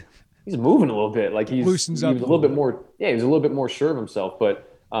moving a little bit. Like he was a little bit more, he was a little bit more sure of himself.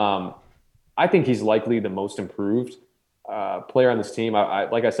 But I think he's likely the most improved player on this team.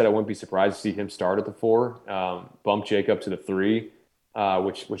 Like I said, I wouldn't be surprised to see him start at the 4, bump Jacob to the 3,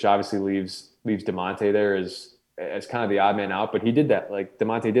 which obviously leaves DeMonte there as kind of the odd man out. But he did that. Like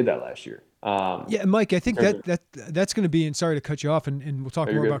DeMonte did that last year. Yeah, Mike, I think that's going to be, and sorry to cut you off, and we'll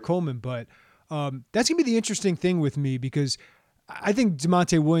talk more about Coleman, but that's going to be the interesting thing with me, because I think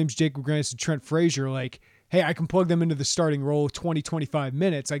DeMonte Williams, Jacob Grants, and Trent Frazier, like, hey, I can plug them into the starting role 20, 25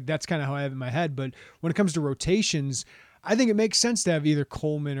 minutes. Like, that's kind of how I have it in my head. But when it comes to rotations, I think it makes sense to have either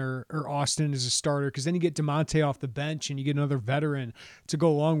Coleman or Austin as a starter, because then you get DeMonte off the bench and you get another veteran to go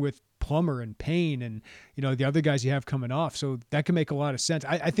along with Plummer and Payne and, the other guys you have coming off. So that can make a lot of sense.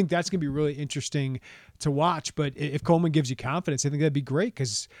 I think that's going to be really interesting to watch. But if Coleman gives you confidence, I think that'd be great,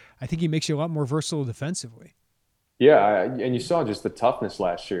 because I think he makes you a lot more versatile defensively. Yeah, and you saw just the toughness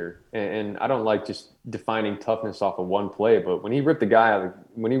last year, and I don't like just defining toughness off of one play, but when he ripped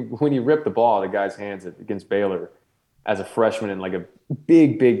when he ripped the ball out of the guy's hands against Baylor as a freshman in like a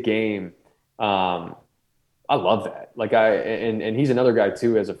big game, I I love that. And he's another guy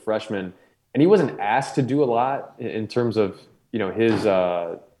too, as a freshman, and he wasn't asked to do a lot in terms of, his,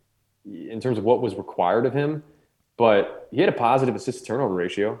 in terms of what was required of him, but he had a positive assist turnover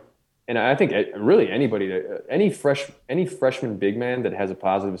ratio. And I think really anybody, any freshman big man that has a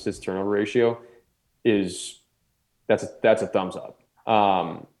positive assist turnover ratio that's a thumbs up.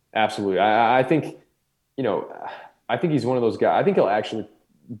 Absolutely. I think, I think he's one of those guys. I think he'll actually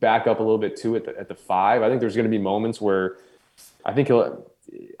back up a little bit too at the 5. I think there's going to be moments where I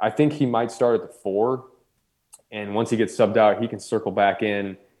think he might start at the 4, and once he gets subbed out, he can circle back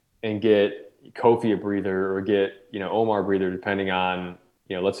in and get Kofi a breather, or get Omar a breather, depending on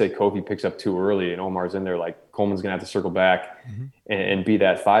let's say Kofi picks up too early and Omar's in there, like Coleman's gonna have to circle back and be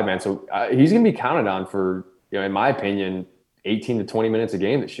that 5 man. So he's gonna be counted on for in my opinion 18 to 20 minutes a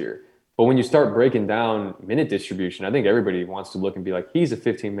game this year. But when you start breaking down minute distribution, I think everybody wants to look and be like, he's a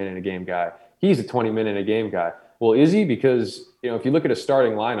 15-minute a game guy. He's a 20-minute a game guy. Well, is he? Because, if you look at a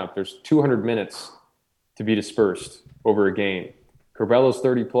starting lineup, there's 200 minutes to be dispersed over a game. Curbelo's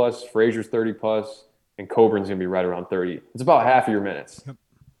 30 plus, Frazier's 30 plus, and Coburn's going to be right around 30. It's about half of your minutes. Yep.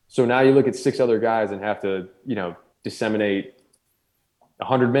 So now you look at 6 other guys and have to, disseminate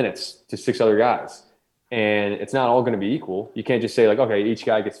 100 minutes to 6 other guys. And it's not all going to be equal. You can't just say like, okay, each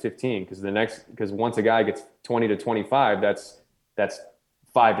guy gets 15, because once a guy gets 20 to 25, that's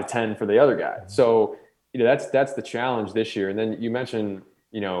 5 to 10 for the other guy. So, that's the challenge this year. And then you mentioned,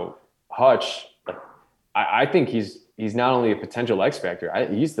 Hutch. I think he's not only a potential X factor,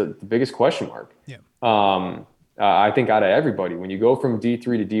 he's the biggest question mark. Yeah. I think out of everybody, when you go from D3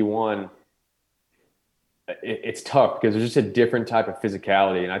 to D1, it's tough because there's just a different type of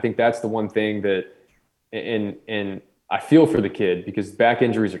physicality. And I think that's the one thing that, and I feel for the kid, because back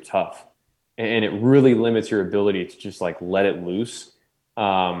injuries are tough, and it really limits your ability to just like let it loose.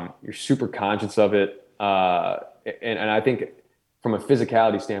 You're super conscious of it. And I think from a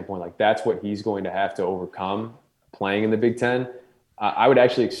physicality standpoint, like that's what he's going to have to overcome playing in the Big Ten. I would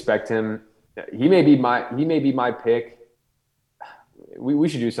actually expect him. He may be my pick. We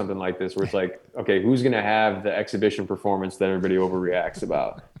should do something like this where it's like, okay, who's going to have the exhibition performance that everybody overreacts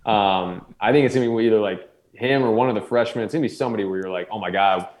about? I think it's going to be either like him or one of the freshmen. It's going to be somebody where you're like, oh my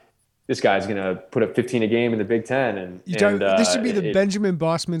God, this guy's going to put up 15 a game in the Big Ten. This should be the Benjamin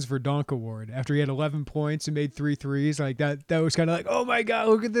Bosman's Verdonk Award after he had 11 points and made 3 threes. Like that was kind of like, oh my God,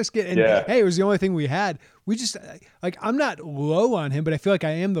 look at this kid. And hey, it was the only thing we had. We just like, I'm not low on him, but I feel like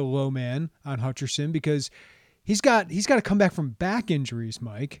I am the low man on Hutcherson because he's got to come back from back injuries,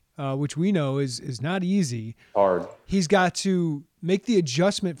 Mike, which we know is not easy. Hard. He's got to make the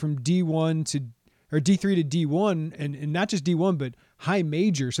adjustment from D3 to D1 and not just D1, but high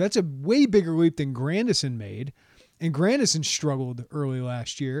major. So that's a way bigger leap than Grandison made. And Grandison struggled early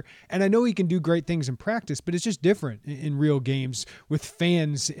last year. And I know he can do great things in practice, but it's just different in real games with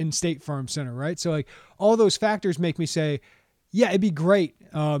fans in State Farm Center, right? So like all those factors make me say, yeah, it'd be great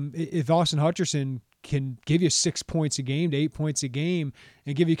if Austin Hutcherson can give you 6 points a game to 8 points a game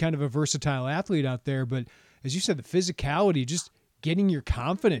and give you kind of a versatile athlete out there. But as you said, the physicality, just getting your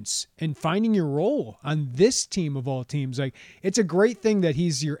confidence and finding your role on this team of all teams. Like it's a great thing that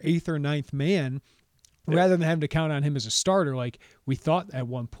he's your 8th or 9th man rather than having to count on him as a starter like we thought at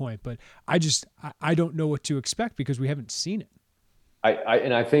one point. But I don't know what to expect because we haven't seen it.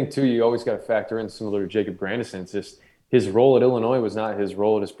 I think too, you always got to factor in, similar to Jacob Grandison, it's just his role at Illinois was not his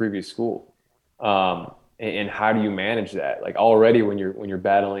role at his previous school. And how do you manage that? Like already when you're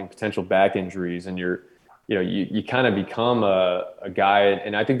battling potential back injuries and you kind of become a guy,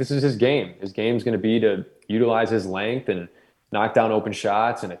 and I think this is his game. His game's going to be to utilize his length and knock down open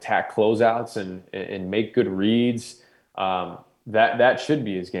shots and attack closeouts and make good reads. That should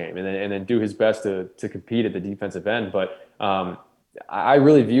be his game, and then do his best to compete at the defensive end. But I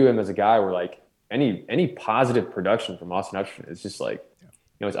really view him as a guy where like any positive production from Austin Hutcherson is just like,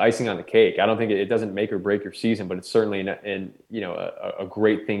 it's icing on the cake. I don't think it doesn't make or break your season, but it's certainly a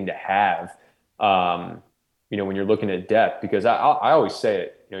great thing to have. When you're looking at depth, because I always say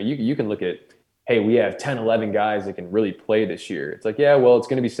it, you can look at, hey, we have 10, 11 guys that can really play this year. It's like, yeah, well, it's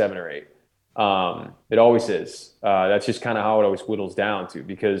going to be 7 or 8. It always is. That's just kind of how it always whittles down to,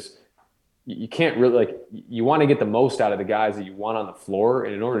 because you can't really you want to get the most out of the guys that you want on the floor.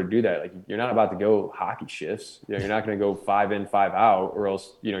 And in order to do that, you're not about to go hockey shifts. You're not going to go 5 in, 5 out, or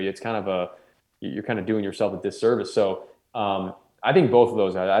else, it's kind of you're kind of doing yourself a disservice. So, I think both of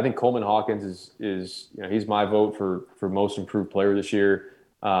those. I think Coleman Hawkins is he's my vote for most improved player this year.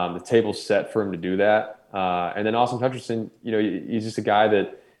 The table's set for him to do that. And then Austin Hutcherson, he's just a guy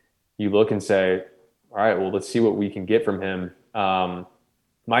that you look and say, all right, well, let's see what we can get from him.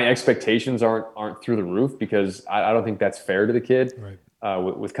 my expectations aren't through the roof because I don't think that's fair to the kid, Right.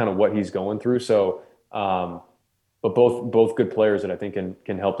 with kind of what he's going through. So, but both good players that I think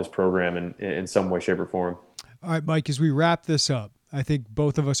can help this program in some way, shape, or form. All right, Mike, as we wrap this up, I think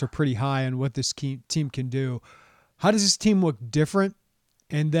both of us are pretty high on what this team can do. How does this team look different?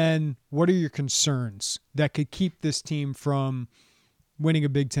 And then what are your concerns that could keep this team from winning a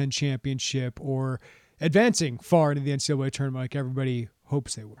Big Ten championship or advancing far into the NCAA tournament like everybody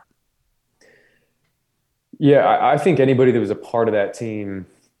hopes they will? Yeah, I think anybody that was a part of that team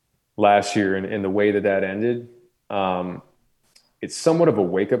last year and the way that ended, it's somewhat of a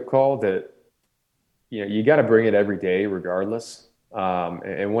wake-up call that, you got to bring it every day regardless.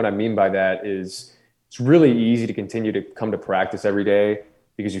 And what I mean by that is it's really easy to continue to come to practice every day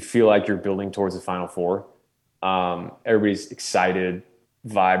because you feel like you're building towards the Final Four. Everybody's excited.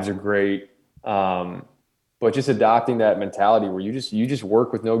 Vibes are great. But just adopting that mentality where you just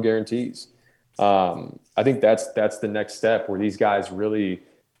work with no guarantees. I think that's the next step where these guys really,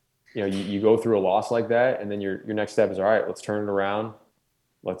 you go through a loss like that, and then your next step is, all right, let's turn it around.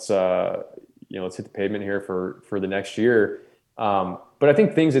 Let's hit the pavement here for the next year. But I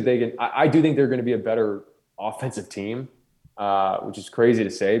think things that they can, I do think they're going to be a better offensive team, which is crazy to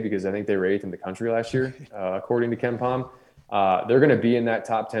say because I think they were 8th in the country last year, according to KenPom. They're going to be in that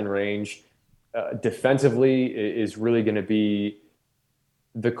top 10 range. Defensively is really going to be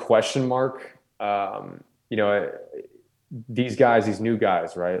the question mark. These guys, these new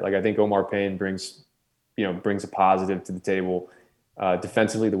guys, right? Like I think Omar Payne brings a positive to the table.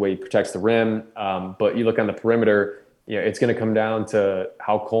 Defensively, the way he protects the rim. But you look on the perimeter, it's going to come down to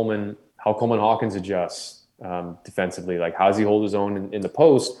how Coleman Hawkins adjusts defensively. Like, how does he hold his own in the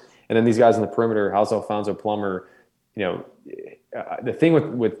post? And then these guys on the perimeter, how's Alfonso Plummer? The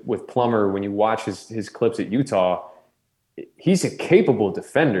thing with Plummer, when you watch his clips at Utah, he's a capable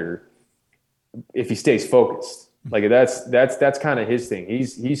defender if he stays focused. Like that's kind of his thing.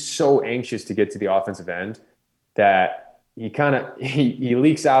 He's so anxious to get to the offensive end that he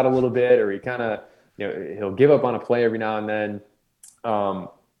leaks out a little bit, or he kind of he'll give up on a play every now and then.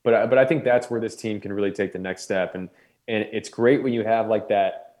 But I think that's where this team can really take the next step. And it's great when you have like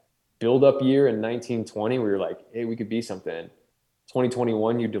that build up year in 1920 where you're like, hey, we could be something.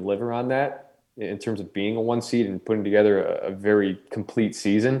 2021, you deliver on that in terms of being a 1 seed and putting together a very complete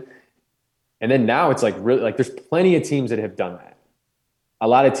season. And then now it's like really like there's plenty of teams that have done that. A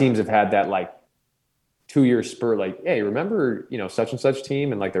lot of teams have had that like 2-year spurt, like, hey, remember, such and such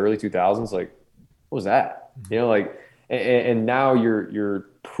team in like the early 2000s? Like, what was that? And now you're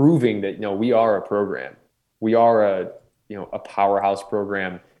proving that, we are a program. We are a powerhouse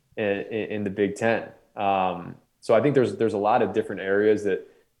program in the Big Ten. So I think there's a lot of different areas that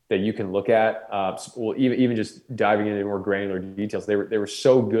you can look at. Even just diving into more granular details, they were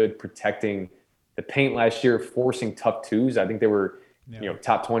so good protecting the paint last year, forcing tough twos. I think they were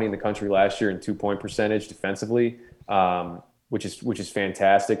top 20 in the country last year in 2-point percentage defensively, which is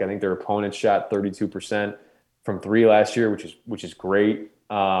fantastic. I think their opponents shot 32% from 3 last year, which is great.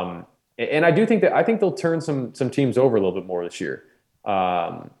 And I think they'll turn some teams over a little bit more this year.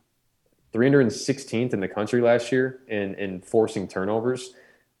 316th in the country last year in forcing turnovers.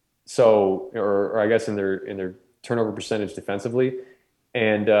 So, or I guess in their turnover percentage defensively.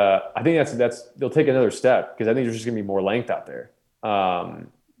 And I think that's they'll take another step because I think there's just going to be more length out there.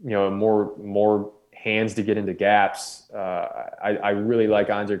 More hands to get into gaps. I really like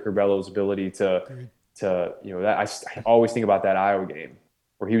Andre Curbello's ability to I always think about that Iowa game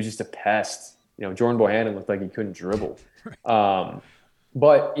where he was just a pest. Jordan Bohannon looked like he couldn't dribble.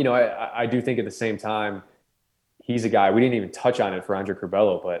 But I do think at the same time, he's a guy, we didn't even touch on it for Andre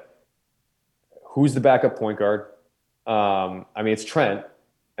Curbello, but who's the backup point guard? It's Trent.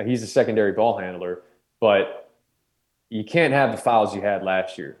 He's a secondary ball handler, but you can't have the fouls you had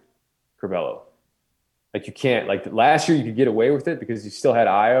last year, Curbello. Like you can't. Like last year you could get away with it because you still had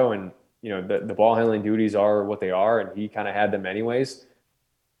Io and, the ball handling duties are what they are, and he kind of had them anyways.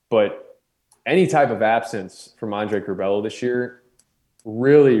 But any type of absence from Andre Curbello this year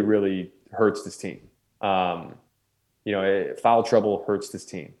really, really hurts this team. Foul trouble hurts this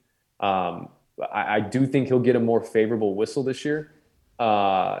team. I do think he'll get a more favorable whistle this year.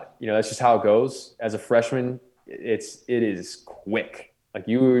 That's just how it goes. As a freshman, it is quick. Like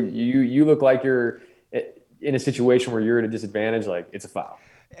you look like you're in a situation where you're at a disadvantage. Like it's a foul.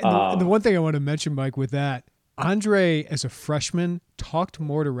 And the one thing I want to mention, Mike, with that, Andre as a freshman talked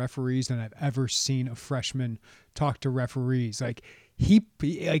more to referees than I've ever seen a freshman talk to referees. Like he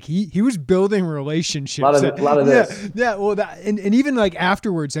was building relationships. A lot of this. Yeah. Well, and even like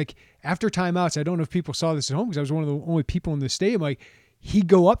afterwards, like after timeouts, I don't know if people saw this at home because I was one of the only people in the stadium. Like he'd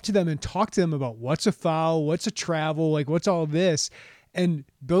go up to them and talk to them about what's a foul, what's a travel, like what's all this. And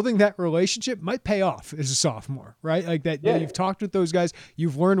building that relationship might pay off as a sophomore, right? Like that, Yeah. You've talked with those guys,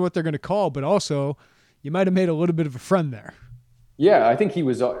 you've learned what they're going to call, but also you might have made a little bit of a friend there. Yeah, I think he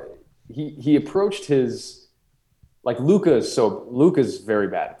was he approached his like Luka's very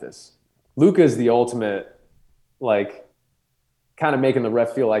bad at this. Luka's the ultimate like kind of making the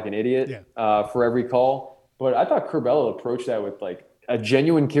ref feel like an idiot for every call. But I thought Curbelo approached that with like a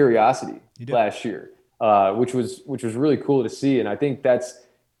genuine curiosity last year, which was really cool to see. And I think that's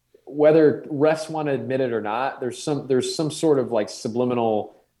whether refs want to admit it or not. There's some sort of like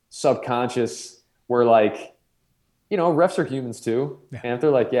subliminal, subconscious where like, you know, refs are humans too. Yeah. And if they're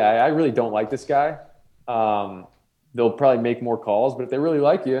like, yeah, I really don't like this guy, they'll probably make more calls. But if they really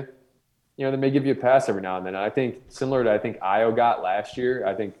like you, you know, they may give you a pass every now and then. And I think similar to Ayo got last year,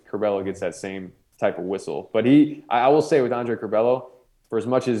 I think Curbelo gets that same type of whistle. But I will say with Andre Curbelo, for as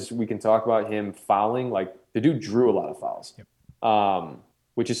much as we can talk about him fouling, like the dude drew a lot of fouls,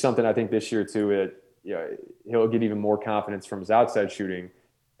 which is something I think this year too. He'll get even more confidence from his outside shooting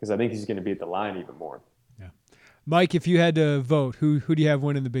because I think he's going to be at the line even more. Yeah, Mike, if you had to vote, who do you have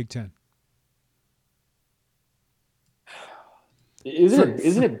winning the Big Ten?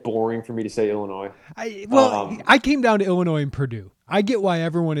 Isn't it boring for me to say Illinois? I came down to Illinois and Purdue. I get why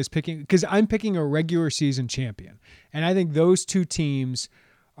everyone is picking, because I'm picking a regular season champion. And I think those two teams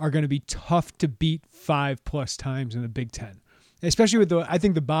are going to be tough to beat 5+ times in the Big Ten. Especially with I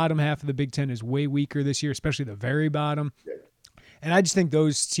think the bottom half of the Big Ten is way weaker this year, especially the very bottom. And I just think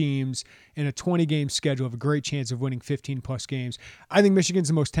those teams in a 20-game schedule have a great chance of winning 15+ games. I think Michigan's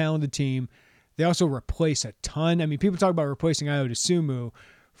the most talented team. They also replace a ton. I mean, people talk about replacing Ayo Dosunmu,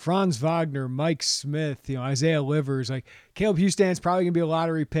 Franz Wagner, Mike Smith, Isaiah Livers. Like Caleb Houstan's probably going to be a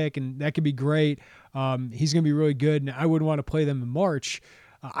lottery pick, and that could be great. He's going to be really good, and I wouldn't want to play them in March.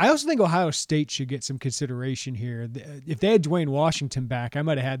 I also think Ohio State should get some consideration here. If they had Dwayne Washington back, I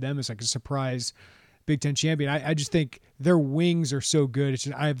might have had them as like a surprise Big Ten champion. I just think their wings are so good. It's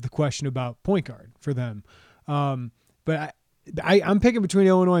just, I have the question about point guard for them. But I'm picking between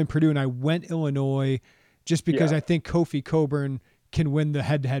Illinois and Purdue, and I went Illinois just because I think Kofi Cockburn can win the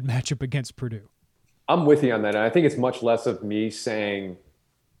head-to-head matchup against Purdue. I'm with you on that. And I think it's much less of me saying,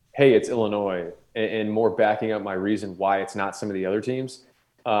 hey, it's Illinois, and more backing up my reason why it's not some of the other teams.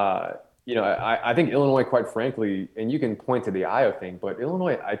 I think Illinois, quite frankly, and you can point to the Ayo thing, but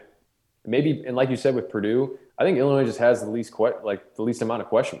Illinois, and like you said with Purdue, I think Illinois just has the least amount of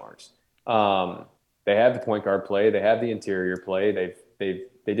question marks. They have the point guard play, they have the interior play. They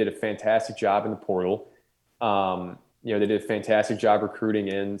did a fantastic job in the portal. They did a fantastic job recruiting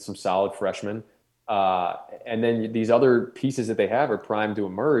in some solid freshmen. And then these other pieces that they have are primed to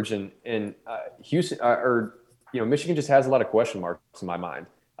emerge. And Houston Michigan just has a lot of question marks in my mind.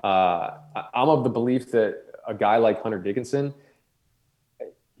 I'm of the belief that a guy like Hunter Dickinson,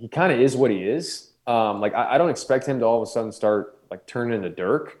 he kind of is what he is. I don't expect him to all of a sudden start like turning into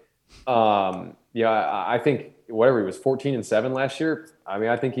Dirk. I think whatever he was 14-7 last year. I mean,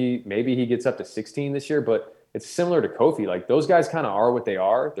 I think he gets up to 16 this year, but it's similar to Kofi. Like those guys kind of are what they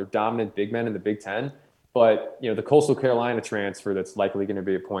are. They're dominant big men in the Big Ten. But, the Coastal Carolina transfer that's likely going to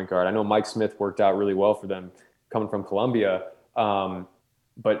be a point guard. I know Mike Smith worked out really well for them coming from Columbia.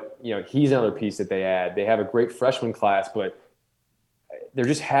 But he's another piece that they add. They have a great freshman class, but there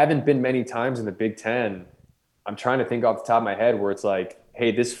just haven't been many times in the Big Ten. I'm trying to think off the top of my head where it's like,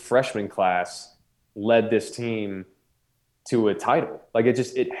 hey, this freshman class led this team to a title. Like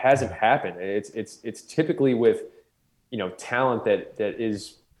it hasn't happened. It's typically with, talent that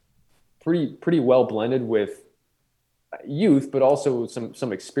is pretty well blended with youth, but also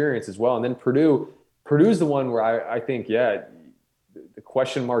some experience as well. And then Purdue's the one where I think, the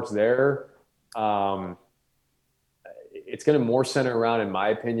question marks there. It's going to more center around, in my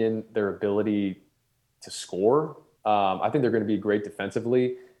opinion, their ability to score. I think they're going to be great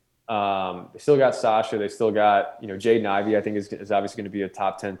defensively. They still got Sasha. They still got, Jaden Ivey, I think is obviously going to be a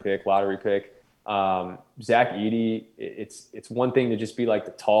top 10 pick, lottery pick. Zach Edey, it's one thing to just be like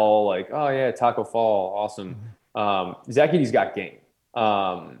the tall, like, oh yeah, Taco Fall, awesome. Zach Edey's got game.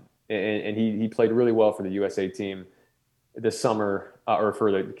 And he played really well for the USA team this summer, or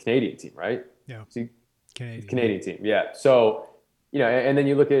for the Canadian team, right? Yeah. Canadian team. Yeah. So, and then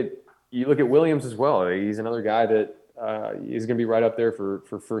you look at Williams as well. He's another guy that is going to be right up there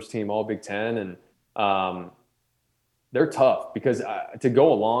for first team all Big Ten. And they're tough because to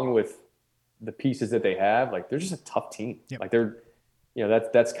go along with the pieces that they have, like they're just a tough team. Yep. Like they're,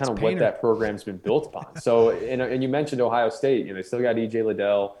 that's kind of what that program's been built upon. So, and you mentioned Ohio State, they still got EJ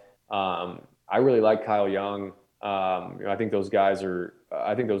Liddell. I really like Kyle Young. I think those guys are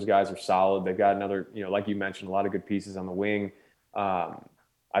solid. They've got another, like you mentioned, a lot of good pieces on the wing.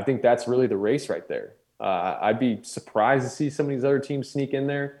 I think that's really the race right there. I'd be surprised to see some of these other teams sneak in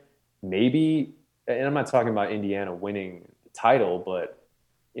there. Maybe, and I'm not talking about Indiana winning the title, but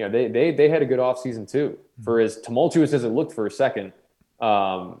they had a good offseason too. For as tumultuous as it looked for a second,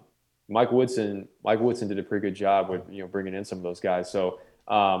 Mike Woodson did a pretty good job with bringing in some of those guys. So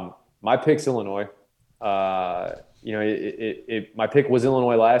my pick's Illinois. My pick was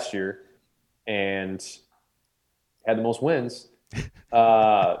Illinois last year and had the most wins.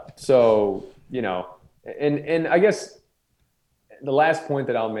 And I guess the last point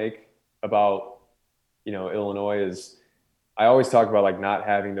that I'll make about, Illinois is I always talk about like not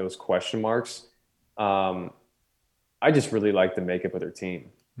having those question marks. I just really like the makeup of their team.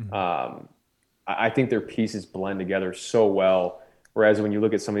 Mm-hmm. I think their pieces blend together so well. Whereas when you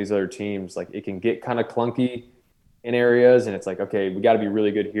look at some of these other teams, like it can get kind of clunky in areas, and it's like, okay, we got to be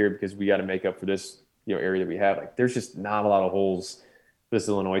really good here because we got to make up for this, area that we have. Like there's just not a lot of holes for this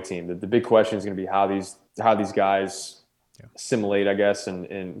Illinois team. The big question is going to be how these guys assimilate, I guess,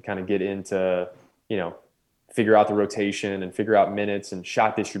 and kind of get into, figure out the rotation and figure out minutes and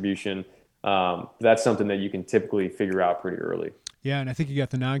shot distribution. That's something that you can typically figure out pretty early. Yeah, and I think you got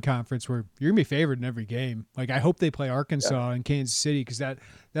the non-conference where you're going to be favored in every game. Like, I hope they play Arkansas and Kansas City because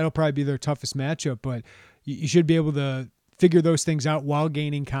that'll probably be their toughest matchup. But you should be able to figure those things out while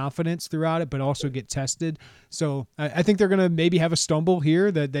gaining confidence throughout it, but also get tested. So I think they're going to maybe have a stumble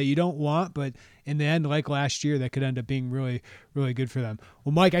here that you don't want, but in the end, like last year, that could end up being really, really good for them.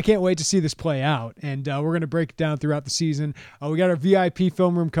 Well, Mike, I can't wait to see this play out, and we're going to break it down throughout the season. We got our VIP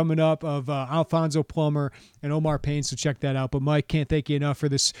film room coming up of Alfonso Plummer and Omar Payne, so check that out. But Mike, can't thank you enough for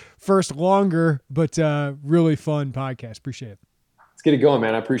this first longer but really fun podcast. Appreciate it. Let's get it going,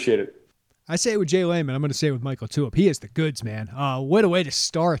 man. I appreciate it. I say it with Jay Lehman. I'm going to say it with Michael Tulip. He is the goods, man. What a way to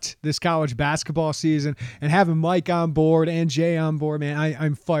start this college basketball season. And having Mike on board and Jay on board, man,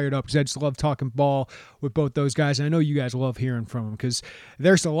 I'm fired up because I just love talking ball with both those guys. And I know you guys love hearing from them because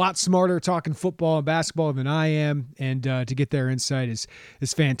they're a lot smarter talking football and basketball than I am. And to get their insight is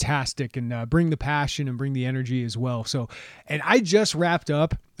fantastic and bring the passion and bring the energy as well. So, and I just wrapped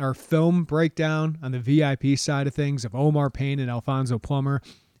up our film breakdown on the VIP side of things of Omar Payne and Alfonso Plummer.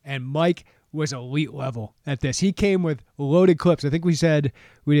 And Mike was elite level at this. He came with loaded clips. I think we said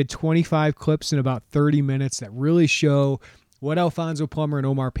we did 25 clips in about 30 minutes that really show what Alfonso Plummer and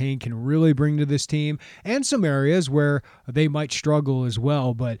Omar Payne can really bring to this team and some areas where they might struggle as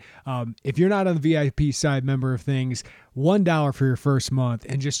well. But if you're not on the VIP side member of things, $1 for your first month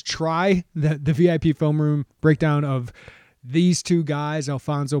and just try the VIP film room breakdown of these two guys,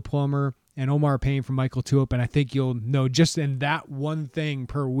 Alfonso Plummer and Omar Payne from Michael Tulip, and I think you'll know just in that one thing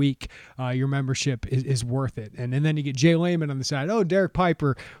per week, your membership is worth it. And then you get Jay Lehman on the side. Oh, Derek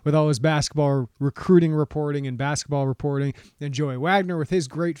Piper with all his basketball recruiting reporting and basketball reporting. And Joey Wagner with his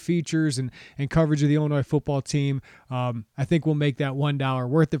great features and coverage of the Illinois football team. I think we'll make that $1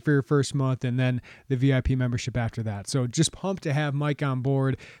 worth it for your first month and then the VIP membership after that. So just pumped to have Mike on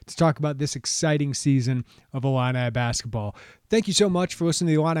board to talk about this exciting season of Illini basketball. Thank you so much for listening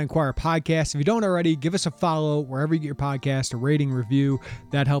to the Illini Inquirer podcast. If you don't already, give us a follow wherever you get your podcast, a rating, review.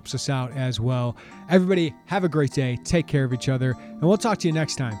 That helps us out as well. Everybody, have a great day. Take care of each other. And we'll talk to you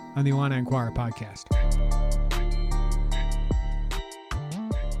next time on the Illini Inquirer podcast.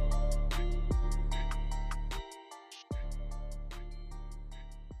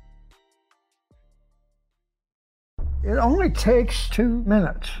 It only takes 2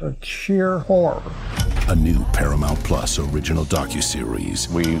 minutes of sheer horror. A new Paramount Plus original docuseries.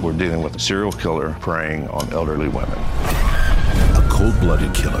 We were dealing with a serial killer preying on elderly women. A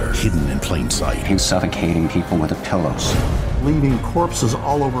cold-blooded killer hidden in plain sight. He's suffocating people with the pillows. Leaving corpses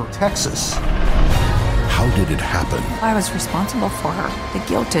all over Texas. How did it happen? I was responsible for her. The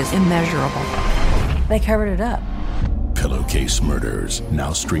guilt is immeasurable. They covered it up. Pillowcase Murders,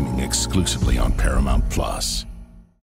 now streaming exclusively on Paramount Plus.